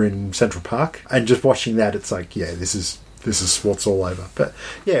number in Central Park, and just watching that, it's like, yeah, this is Schwartz all over. But,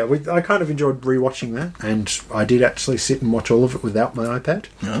 yeah, I kind of enjoyed rewatching that, and I did actually sit and watch all of it without my iPad.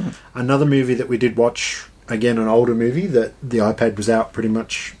 Oh. Another movie that we did watch... Again, an older movie that the iPad was out pretty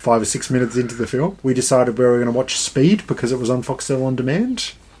much 5 or 6 minutes into the film. We decided we were going to watch Speed because it was on Foxtel On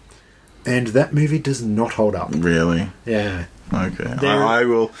Demand. And that movie does not hold up. Really? Yeah. Okay. I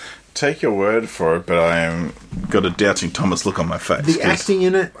will take your word for it, but I am got a doubting Thomas look on my face. The acting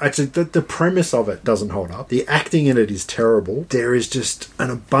in it, actually, the premise of it doesn't hold up. The acting in it is terrible. There is just an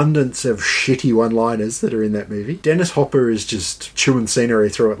abundance of shitty one-liners that are in that movie. Dennis Hopper is just chewing scenery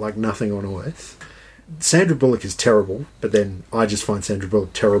through it like nothing on earth. Sandra Bullock is terrible, but then I just find Sandra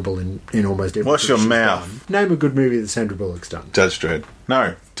Bullock terrible in almost everything. What's your mouth? Done. Name a good movie that Sandra Bullock's done. Judge Dredd.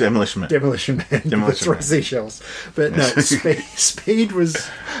 No, Demolition Man. Demolition Man. The three seashells. But no, Speed was...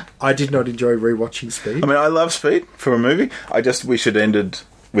 I did not enjoy rewatching Speed. I mean, I love Speed for a movie. I just wish it ended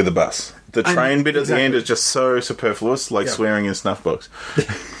with a bus. The train bit at the end is just so superfluous, like swearing in Snuffbox.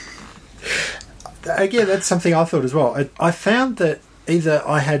 Again, that's something I thought as well. I found that either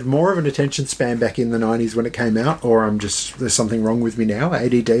I had more of an attention span back in the 90s when it came out, or there's something wrong with me now,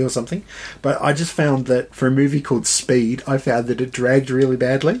 ADD or something. But I just found that for a movie called Speed, I found that it dragged really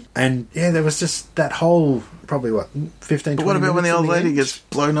badly. And yeah, there was just that whole, probably 15, 20 But what about when the old lady end? gets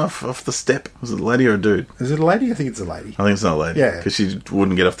blown off the step? Was it a lady or a dude? Is it a lady? I think it's a lady. I think it's not a lady. Yeah. Because she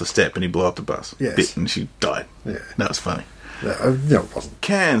wouldn't get off the step and he blew up the bus. Yes. Bit and she died. Yeah. That was funny. No, it wasn't.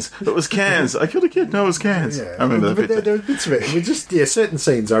 Cans. It was cans. I killed a kid. No, it was cans. Yeah. I remember that bit. There were bits of it. It was just, certain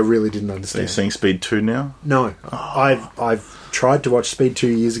scenes I really didn't understand. So you're seeing Speed 2 now? No. Oh. I've tried to watch Speed 2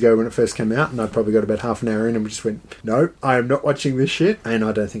 years ago when it first came out, and I probably got about half an hour in and we just went, no, I am not watching this shit, and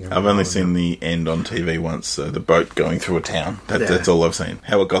I don't think I've only seen the end on TV once, so the boat going through a town. That's all I've seen.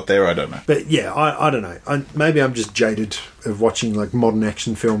 How it got there, I don't know. But yeah, I don't know. Maybe I'm just jaded of watching like modern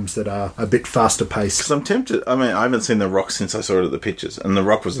action films that are a bit faster paced. Because I'm tempted. I mean, I haven't seen The Rock since I saw it at the pictures, and The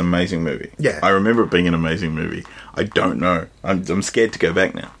Rock was an amazing movie. Yeah, I remember it being an amazing movie. I don't know. I'm scared to go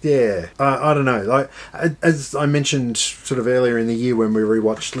back now. Yeah, I don't know. Like as I mentioned sort of earlier in the year when we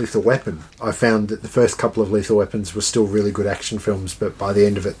rewatched Lethal Weapon, I found that the first couple of Lethal Weapons were still really good action films, but by the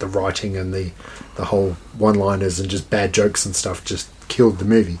end of it, the writing and the whole one-liners and just bad jokes and stuff just killed the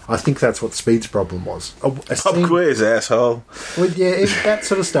movie. I think that's what Speed's problem was. Pop quiz, asshole. Well, yeah, that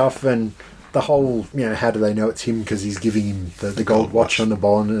sort of stuff, and the whole, how do they know it's him because he's giving him the gold watch on the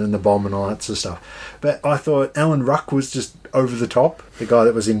bomb and all that sort of stuff. But I thought Alan Ruck was just over the top. The guy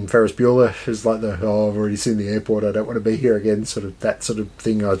that was in Ferris Bueller is like I've already seen the airport, I don't want to be here again, that sort of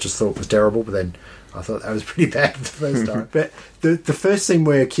thing. I just thought was terrible, but then I thought that was pretty bad the first time. But the first scene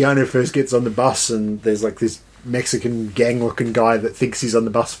where Keanu first gets on the bus and there's like this Mexican gang-looking guy that thinks he's on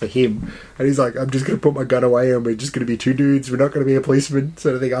the bus for him, and he's like, I'm just going to put my gun away and we're just going to be two dudes, we're not going to be a policeman,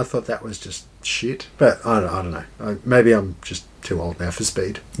 sort of thing. I thought that was just shit. But I don't know. Maybe I'm just too old now for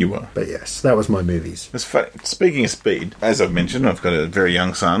Speed. You are. But yes, that was my movies. It's funny. Speaking of Speed, as I've mentioned, I've got a very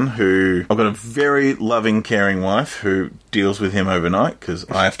young son I've got a very loving, caring wife who deals with him overnight because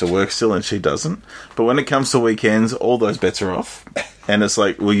I have to work still and she doesn't. But when it comes to weekends, all those bets are off. And it's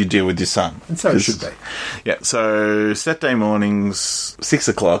like, will you deal with your son? And so it should be. Yeah, so Saturday mornings, 6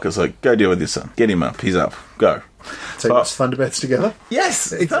 o'clock, it's like, go deal with your son. Get him up. He's up. Go. So you watch Thunderbirds together?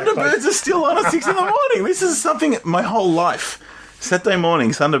 Yes! Exactly. Thunderbirds are still on at 6 in the morning. This is something my whole life. Saturday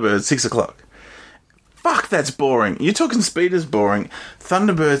morning, Thunderbirds, 6 o'clock. Fuck, that's boring. You're talking Speed is boring.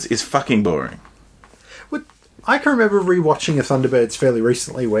 Thunderbirds is fucking boring. Well, I can remember rewatching a Thunderbirds fairly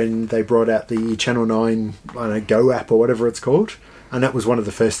recently when they brought out the Channel 9 Go app or whatever it's called. And that was one of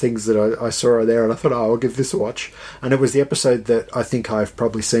the first things that I saw there, and I thought, I'll give this a watch. And it was the episode that I think I've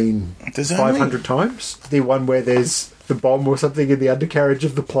probably seen 500 times. The one where there's the bomb or something in the undercarriage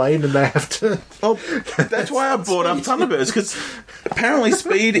of the plane and they have to... Oh, that's why I brought up Thunderbirds, because apparently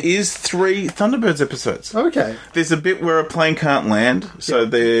Speed is 3 Thunderbirds episodes. Okay. There's a bit where a plane can't land, so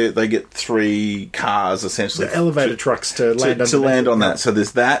they get 3 cars, essentially. The elevator trucks to land on that. So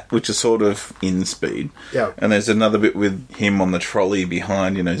there's that, which is sort of in Speed. Yeah. And there's another bit with him on the trolley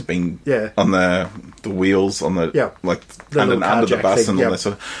behind, he's being on the wheels, on the, like, under the bus thing, and all that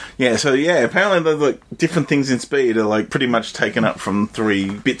sort of... Yeah, so apparently the different things in Speed are, like, pretty much taken up from 3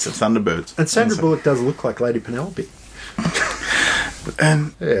 bits of Thunderbirds. And Sandra Bullock does look like Lady Penelope.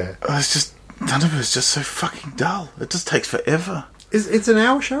 And it's just... Thunderbird's just so fucking dull. It just takes forever. It's an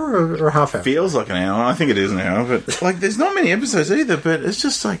hour show or a half hour? Feels like an hour. I think it is an hour, but like, there's not many episodes either. But it's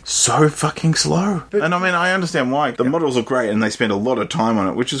just like so fucking slow. And I mean, I understand why. The models are great, and they spend a lot of time on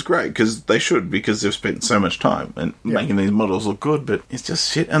it, which is great because they should, because they've spent so much time and making these models look good. But it's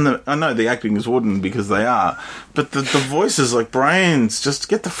just shit. And I know the acting is wooden because they are, but the voices, like brains, just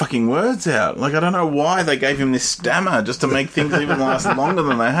get the fucking words out. Like, I don't know why they gave him this stammer just to make things even last longer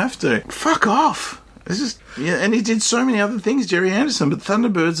than they have to. Fuck off. It's just, and he did so many other things, Jerry Anderson, but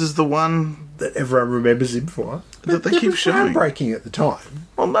Thunderbirds is the one that everyone remembers him for. That they keep showing. Groundbreaking at the time.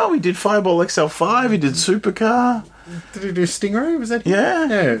 Well, no, he did Fireball XL5, he did Supercar. Did he do Stingray? Was that him?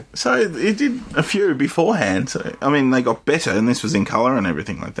 Yeah. So he did a few beforehand. So, I mean, they got better, and this was in colour and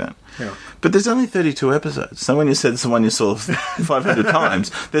everything like that. Yeah. But there's only 32 episodes. So when you said it's the one you saw 500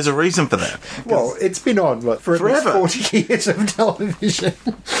 times, there's a reason for that. Well, it's been on, for forever. At least 40 years of television.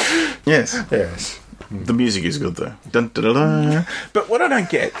 Yes. The music is good, though. Dun, dun, dun, dun. But what I don't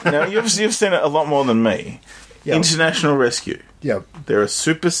get, now, you've seen it a lot more than me. Yep. International Rescue. Yep. They're a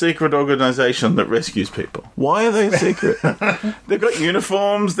super secret organisation that rescues people. Why are they a secret? They've got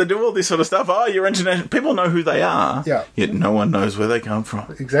uniforms, they do all this sort of stuff. Oh, you're international. People know who they are. Yeah. Yet no one knows where they come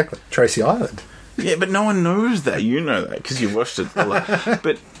from. Exactly. Tracy Island. Yeah, but no one knows that. You know that because you watched it a lot.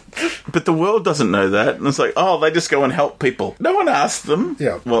 But the world doesn't know that. And it's like, oh, they just go and help people. No one asks them.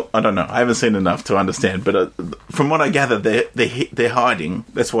 Yeah. Well, I don't know. I haven't seen enough to understand. But from what I gather, they're hiding.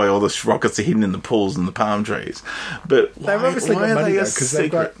 That's why all the rockets are hidden in the pools and the palm trees. But they've obviously got money, though, because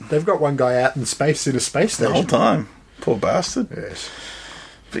they've got one guy out in space in a space station. The whole time. Poor bastard. Yes.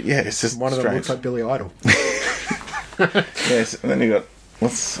 But yeah, it's just one of them looks like Billy Idol. Yes, and then you got...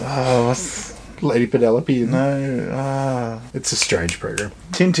 What's... Lady Penelope. No. It's a strange program.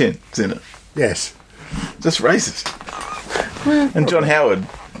 Tintin's in it. Yes. Just racist. And John Howard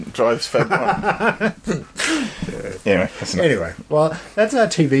drives Fab One. Anyway, well, that's our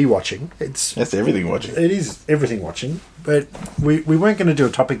TV watching. That's everything watching. It is everything watching. But we weren't going to do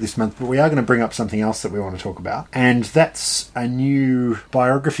a topic this month, but we are going to bring up something else that we want to talk about. And that's a new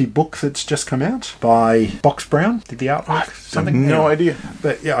biography book that's just come out by Box Brown. Did the artwork? I have no idea.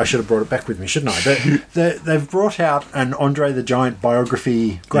 But yeah, I should have brought it back with me, shouldn't I? But they've brought out an Andre the Giant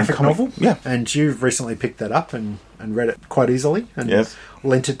biography graphic novel. Yeah. And you've recently picked that up and read it quite easily. And yes.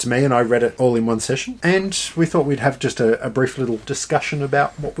 Lent it to me, and I read it all in one session. And we thought we'd have just a brief little discussion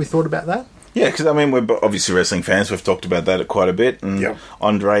about what we thought about that. Yeah, because, I mean, we're obviously wrestling fans. We've talked about that quite a bit. And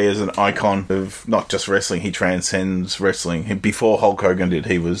Andre is an icon of not just wrestling. He transcends wrestling. Before Hulk Hogan did,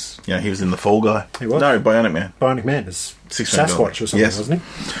 he was in The Fall Guy. He was? No, Bionic Man. Bionic Man is Sasquatch or something, wasn't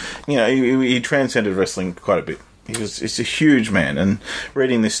he? You know, he transcended wrestling quite a bit. He's a huge man, and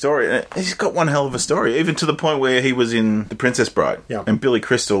reading this story, he's got one hell of a story, even to the point where he was in The Princess Bride, and Billy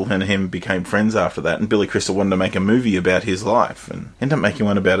Crystal and him became friends after that, and Billy Crystal wanted to make a movie about his life, and ended up making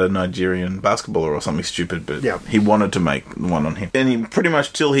one about a Nigerian basketballer or something stupid, but he wanted to make one on him. And he, pretty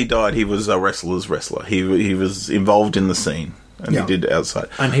much till he died, he was a wrestler's wrestler. He was involved in the scene. And he did outside.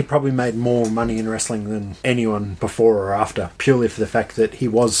 And he probably made more money in wrestling than anyone before or after, purely for the fact that he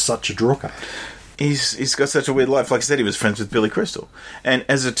was such a draw card. He's got such a weird life. Like I said, he was friends with Billy Crystal. And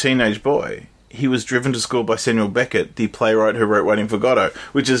as a teenage boy, he was driven to school by Samuel Beckett, the playwright who wrote Waiting for Godot,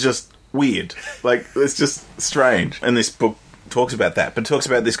 which is just weird. Like, it's just strange. And this book talks about that, but talks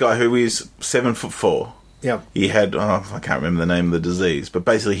about this guy who is 7'4". Yeah. He had, I can't remember the name of the disease, but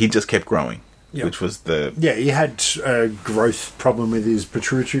basically he just kept growing. Yep. Which was the... Yeah, he had a growth problem with his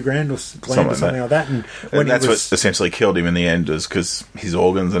pituitary gland or something like that. And that's what essentially killed him in the end, is because his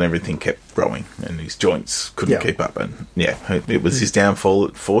organs and everything kept growing and his joints couldn't keep up. And it was his downfall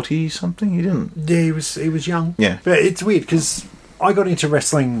at 40-something. He didn't... Yeah, he was young. Yeah. But it's weird because I got into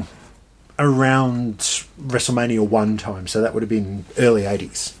wrestling around WrestleMania 1 time, so that would have been early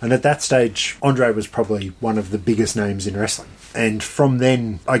 80s. And at that stage, Andre was probably one of the biggest names in wrestling. And from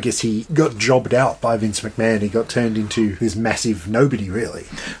then, I guess he got jobbed out by Vince McMahon. He got turned into this massive nobody, really.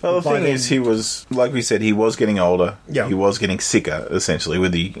 Well, the thing is, he was, like we said, he was getting older. Yeah. He was getting sicker, essentially,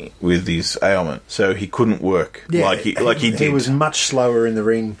 with his ailment. So he couldn't work like he did. He was much slower in the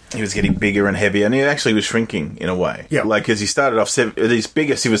ring. He was getting bigger and heavier, and he actually was shrinking in a way. Yeah. Like, as he started off, his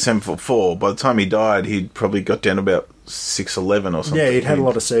biggest, he was 7'4". By the time he died, he'd probably got down to about 6'11" or something. Yeah, he'd had a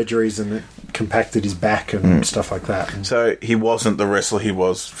lot of surgeries and it compacted his back and stuff like that. And so he wasn't the wrestler he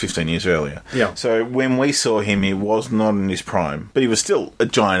was 15 years earlier. Yeah. So when we saw him, he was not in his prime, but he was still a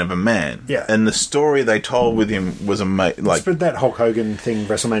giant of a man. Yeah. And the story they told with him was amazing. Like, but that Hulk Hogan thing,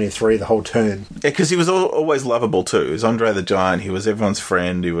 WrestleMania 3, the whole turn. Yeah, because he was always lovable too. He was Andre the Giant. He was everyone's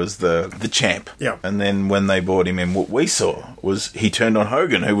friend. He was the champ. Yeah. And then when they brought him in, what we saw was he turned on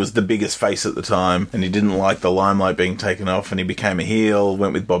Hogan, who was the biggest face at the time, and he didn't like the limelight being taken off, and he became a heel,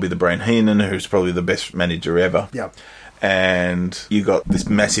 went with Bobby the Brain Heenan, who's probably the best manager ever. Yeah. And you got this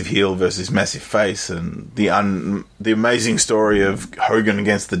massive heel versus massive face, and the amazing story of Hogan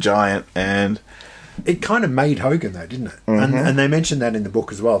against the Giant, and it kind of made Hogan, though, didn't it? And they mentioned that in the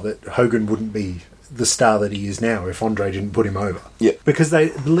book as well, that Hogan wouldn't be the star that he is now if Andre didn't put him over. Yeah. Because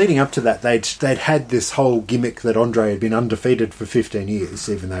leading up to that, they'd had this whole gimmick that Andre had been undefeated for 15 years,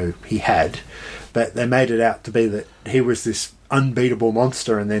 even though he had. But they made it out to be that he was this unbeatable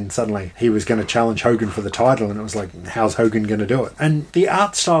monster, and then suddenly he was going to challenge Hogan for the title, and it was like, how's Hogan going to do it? And the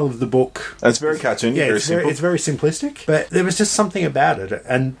art style of the book... It's very cartoony, yeah, it's very simplistic, but there was just something about it.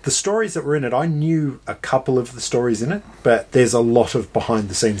 And the stories that were in it, I knew a couple of the stories in it, but there's a lot of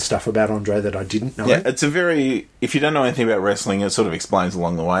behind-the-scenes stuff about Andre that I didn't know. Yeah, it's a very... If you don't know anything about wrestling, it sort of explains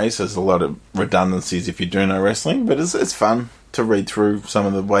along the way, so there's a lot of redundancies if you do know wrestling, but it's fun to read through some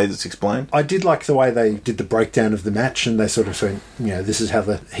of the way that's explained. I did like the way they did the breakdown of the match, and they sort of went, this is how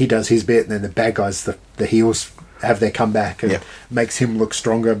he does his bit, and then the bad guys, the heels, have their comeback, and makes him look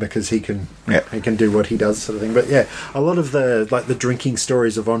stronger because he can do what he does, sort of thing. But yeah, a lot of the drinking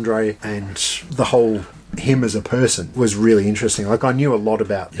stories of Andre and the whole him as a person was really interesting. Like, I knew a lot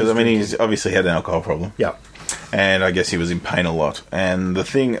about... Because, he's obviously had an alcohol problem. Yeah. And I guess he was in pain a lot. And the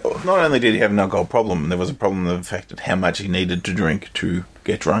thing, not only did he have an alcohol problem, there was a problem with the fact that how much he needed to drink to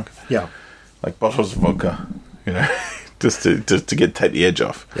get drunk. Yeah. Like bottles of vodka, just to take the edge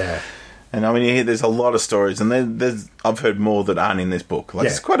off. Yeah. And there's a lot of stories, and I've heard more that aren't in this book. Like,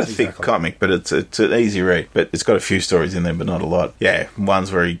 it's quite a thick comic, but it's an easy read. But it's got a few stories in there, but not a lot. Yeah,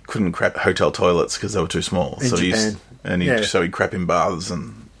 one's where he couldn't crap hotel toilets because they were too small. In Japan. So he'd crap in baths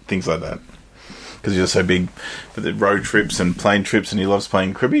and things like that. Because he was so big for the road trips and plane trips, and he loves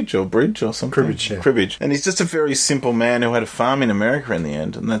playing cribbage or bridge or something. Cribbage. And he's just a very simple man who had a farm in America in the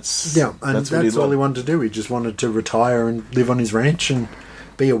end, and that's all he wanted to do. He just wanted to retire and live on his ranch and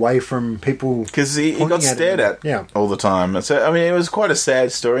be away from people. Because he got stared at all the time. So, it was quite a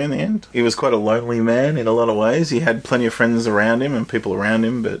sad story in the end. He was quite a lonely man in a lot of ways. He had plenty of friends around him and people around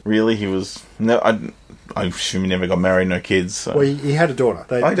him, but really he was... I assume he never got married, no kids. So. Well, he had a daughter.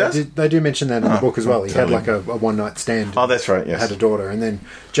 They do mention that in the book as well. He had like a one-night stand. Oh, that's right, yes. Had a daughter. And then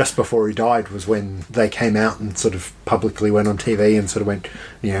just before he died was when they came out and sort of publicly went on TV and sort of went,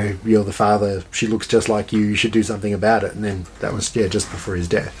 you're the father, she looks just like you should do something about it. And then that was, just before his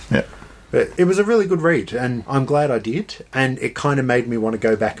death. Yeah. But it was a really good read, and I'm glad I did. And it kind of made me want to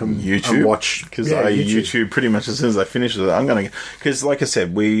go back and watch. Because I YouTube pretty much as soon as I finished it. I'm going to... Because, like I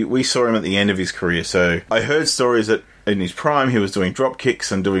said, we saw him at the end of his career. So I heard stories that in his prime he was doing drop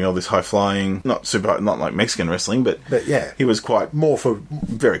kicks and doing all this high flying, not like Mexican wrestling, but yeah, he was quite more for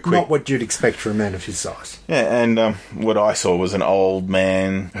very quick, not what you'd expect for a man of his size. Yeah, and what I saw was an old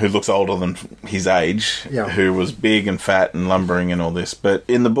man who looks older than his age, who was big and fat and lumbering and all this. But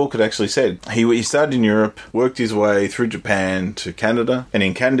in the book it actually said he started in Europe, worked his way through Japan to Canada, and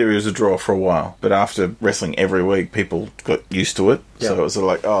in Canada he was a draw for a while, but after wrestling every week people got used to it. So it was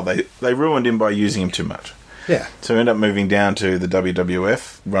like, they ruined him by using him too much. Yeah. So we ended up moving down to the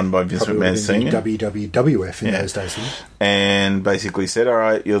WWF, run by Vince McMahon Sr. WWF in those days. And basically said, all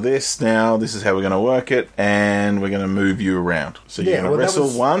right, you're this now, this is how we're going to work it, and we're going to move you around. So you're going to wrestle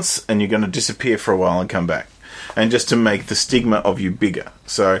once, and you're going to disappear for a while and come back. And just to make the stigma of you bigger.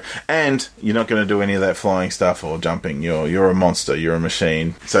 So, and you're not going to do any of that flying stuff or jumping. You're a monster. You're a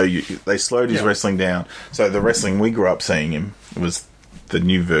machine. So they slowed his wrestling down. So the wrestling we grew up seeing him was the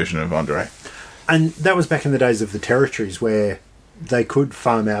new version of Andre. And that was back in the days of the territories where they could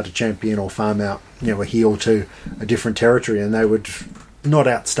farm out a champion or farm out, a heel to a different territory, and they would not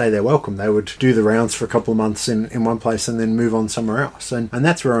outstay their welcome. They would do the rounds for a couple of months in one place and then move on somewhere else. And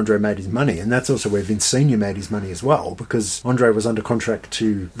that's where Andre made his money. And that's also where Vince Sr. made his money as well, because Andre was under contract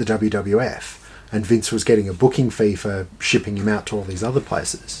to the WWF. And Vince was getting a booking fee for shipping him out to all these other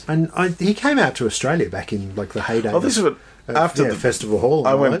places. And he came out to Australia back in like the heyday. Oh, this is what... After the Festival Hall,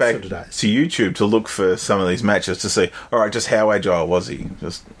 I went back to YouTube to look for some of these matches to see, all right, just how agile was he?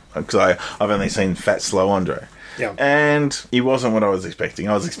 Just because I've only seen fat, slow Andre, and he wasn't what I was expecting.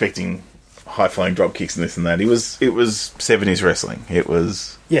 I was expecting high flying drop kicks and this and that. It was 70s wrestling. It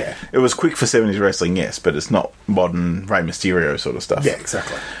was quick for 70s wrestling, yes, but it's not modern Rey Mysterio sort of stuff. Yeah,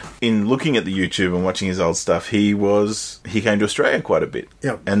 exactly. in looking at the YouTube and watching his old stuff, he came to Australia quite a bit.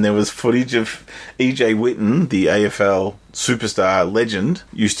 Yep. And there was footage of E.J. Witten, the AFL superstar legend,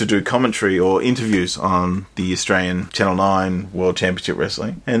 used to do commentary or interviews on the Australian Channel 9 World Championship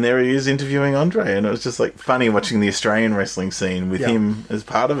Wrestling. And there he is interviewing Andre, and it was just like funny watching the Australian wrestling scene with him as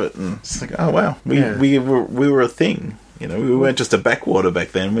part of it. And it's like, oh wow, we were a thing. You know, we weren't just a backwater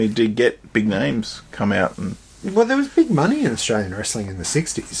back then. We did get big names come out. And well, there was big money in Australian wrestling in the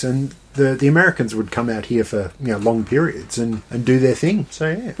 60s, and the Americans would come out here for long periods and do their thing.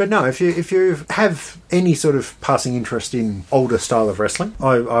 So yeah, but no, if you have any sort of passing interest in older style of wrestling,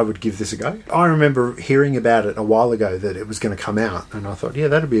 I would give this a go. I remember hearing about it a while ago that it was going to come out, and I thought, yeah,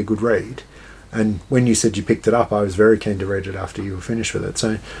 that'd be a good read. And when you said you picked it up, I was very keen to read it after you were finished with it.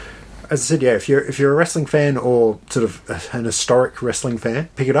 So, as I said, yeah, if you're a wrestling fan or sort of an historic wrestling fan,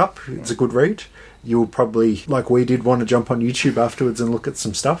 pick it up. It's a good read. You'll probably, like we did, want to jump on YouTube afterwards and look at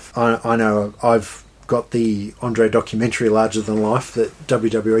some stuff. I know I've got the Andre documentary Larger Than Life that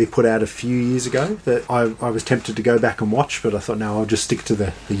WWE put out a few years ago that I was tempted to go back and watch, but I thought, no, I'll just stick to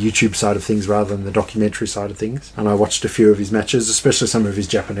the YouTube side of things rather than the documentary side of things. And I watched a few of his matches, especially some of his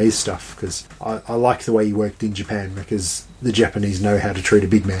Japanese stuff, because I like the way he worked in Japan, because the Japanese know how to treat a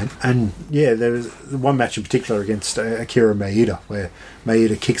big man. And yeah, there was one match in particular against Akira Maeda, where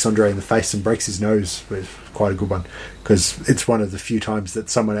Maeda kicks Andre in the face and breaks his nose. It was quite a good one, because it's one of the few times that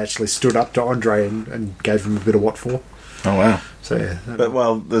someone actually stood up to Andre and gave him a bit of what for. Oh, wow. So yeah. But,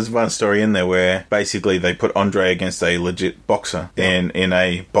 well, there's one story in there where basically they put Andre against a legit boxer in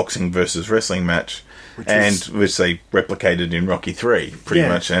a boxing versus wrestling match. Which they replicated in Rocky 3, pretty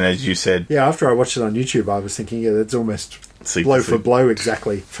much. And as you said... Yeah, after I watched it on YouTube, I was thinking, yeah, that's almost blow for blow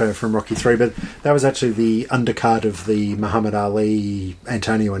exactly from Rocky 3. But that was actually the undercard of the Muhammad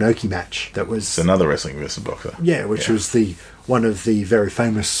Ali-Antonio Inoki match. That was... It's another wrestling versus boxer. Yeah, which was one of the very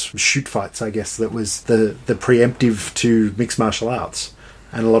famous shoot fights, I guess, that was the preemptive to mixed martial arts.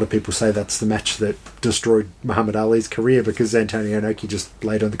 And a lot of people say that's the match that destroyed Muhammad Ali's career, because Antonio Inoki just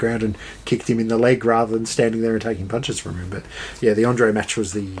laid on the ground and kicked him in the leg rather than standing there and taking punches from him. But yeah, the Andre match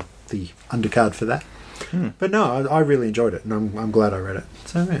was the undercard for that. But no, I really enjoyed it, and I'm glad I read it.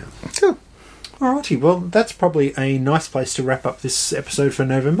 So yeah. Cool. Alrighty, well, that's probably a nice place to wrap up this episode for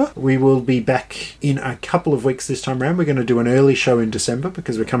November. We will be back in a couple of weeks this time around. We're going to do an early show in December,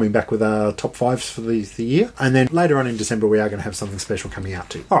 because we're coming back with our top fives for the year. And then later on in December, we are going to have something special coming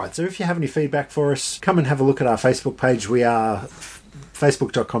out too. Alright, so if you have any feedback for us, come and have a look at our Facebook page. We are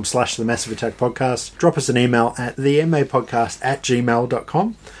facebook.com/The Massive Attack Podcast. Drop us an email at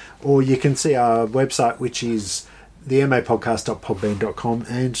themapodcast@gmail.com, or you can see our website, which is themapodcast.podbean.com,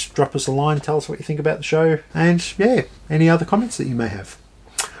 and drop us a line, tell us what you think about the show, and yeah, any other comments that you may have.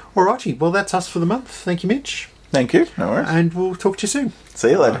 Alrighty, well, that's us for the month. Thank you, Mitch. Thank you. No worries. And we'll talk to you soon.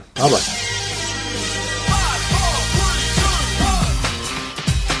 See you later. Bye-bye.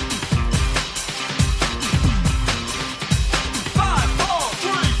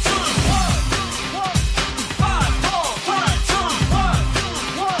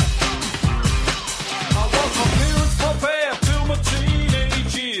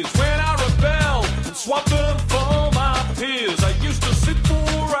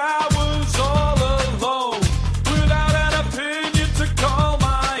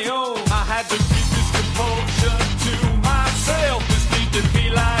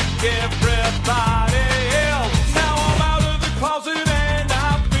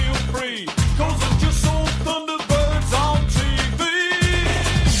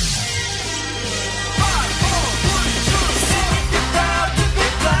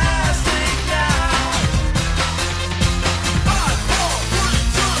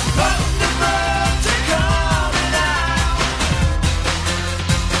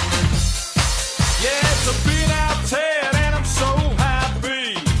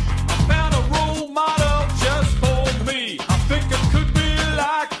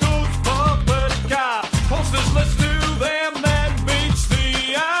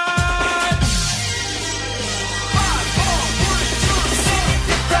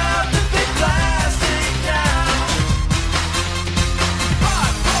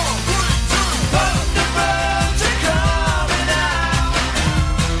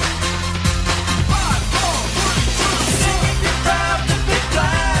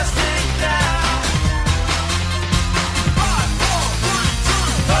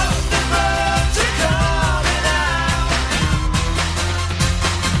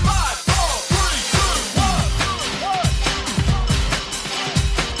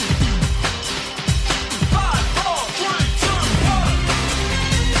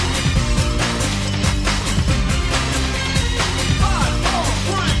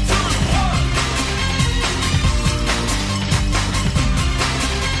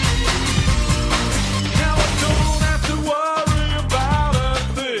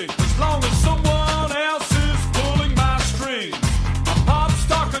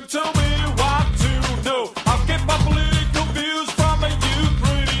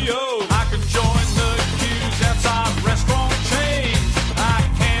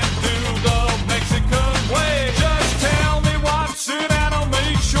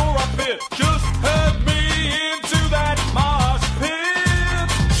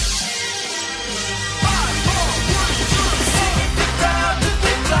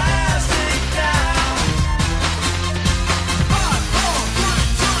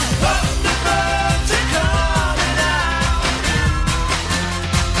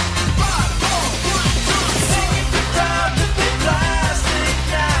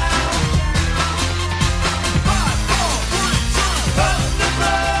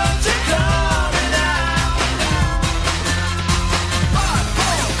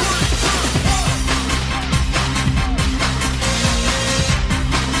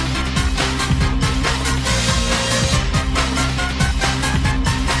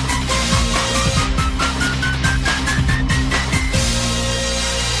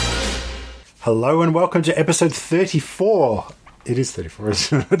 Hello and welcome to episode 34. It is 34,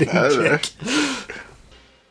 isn't it? I didn't check.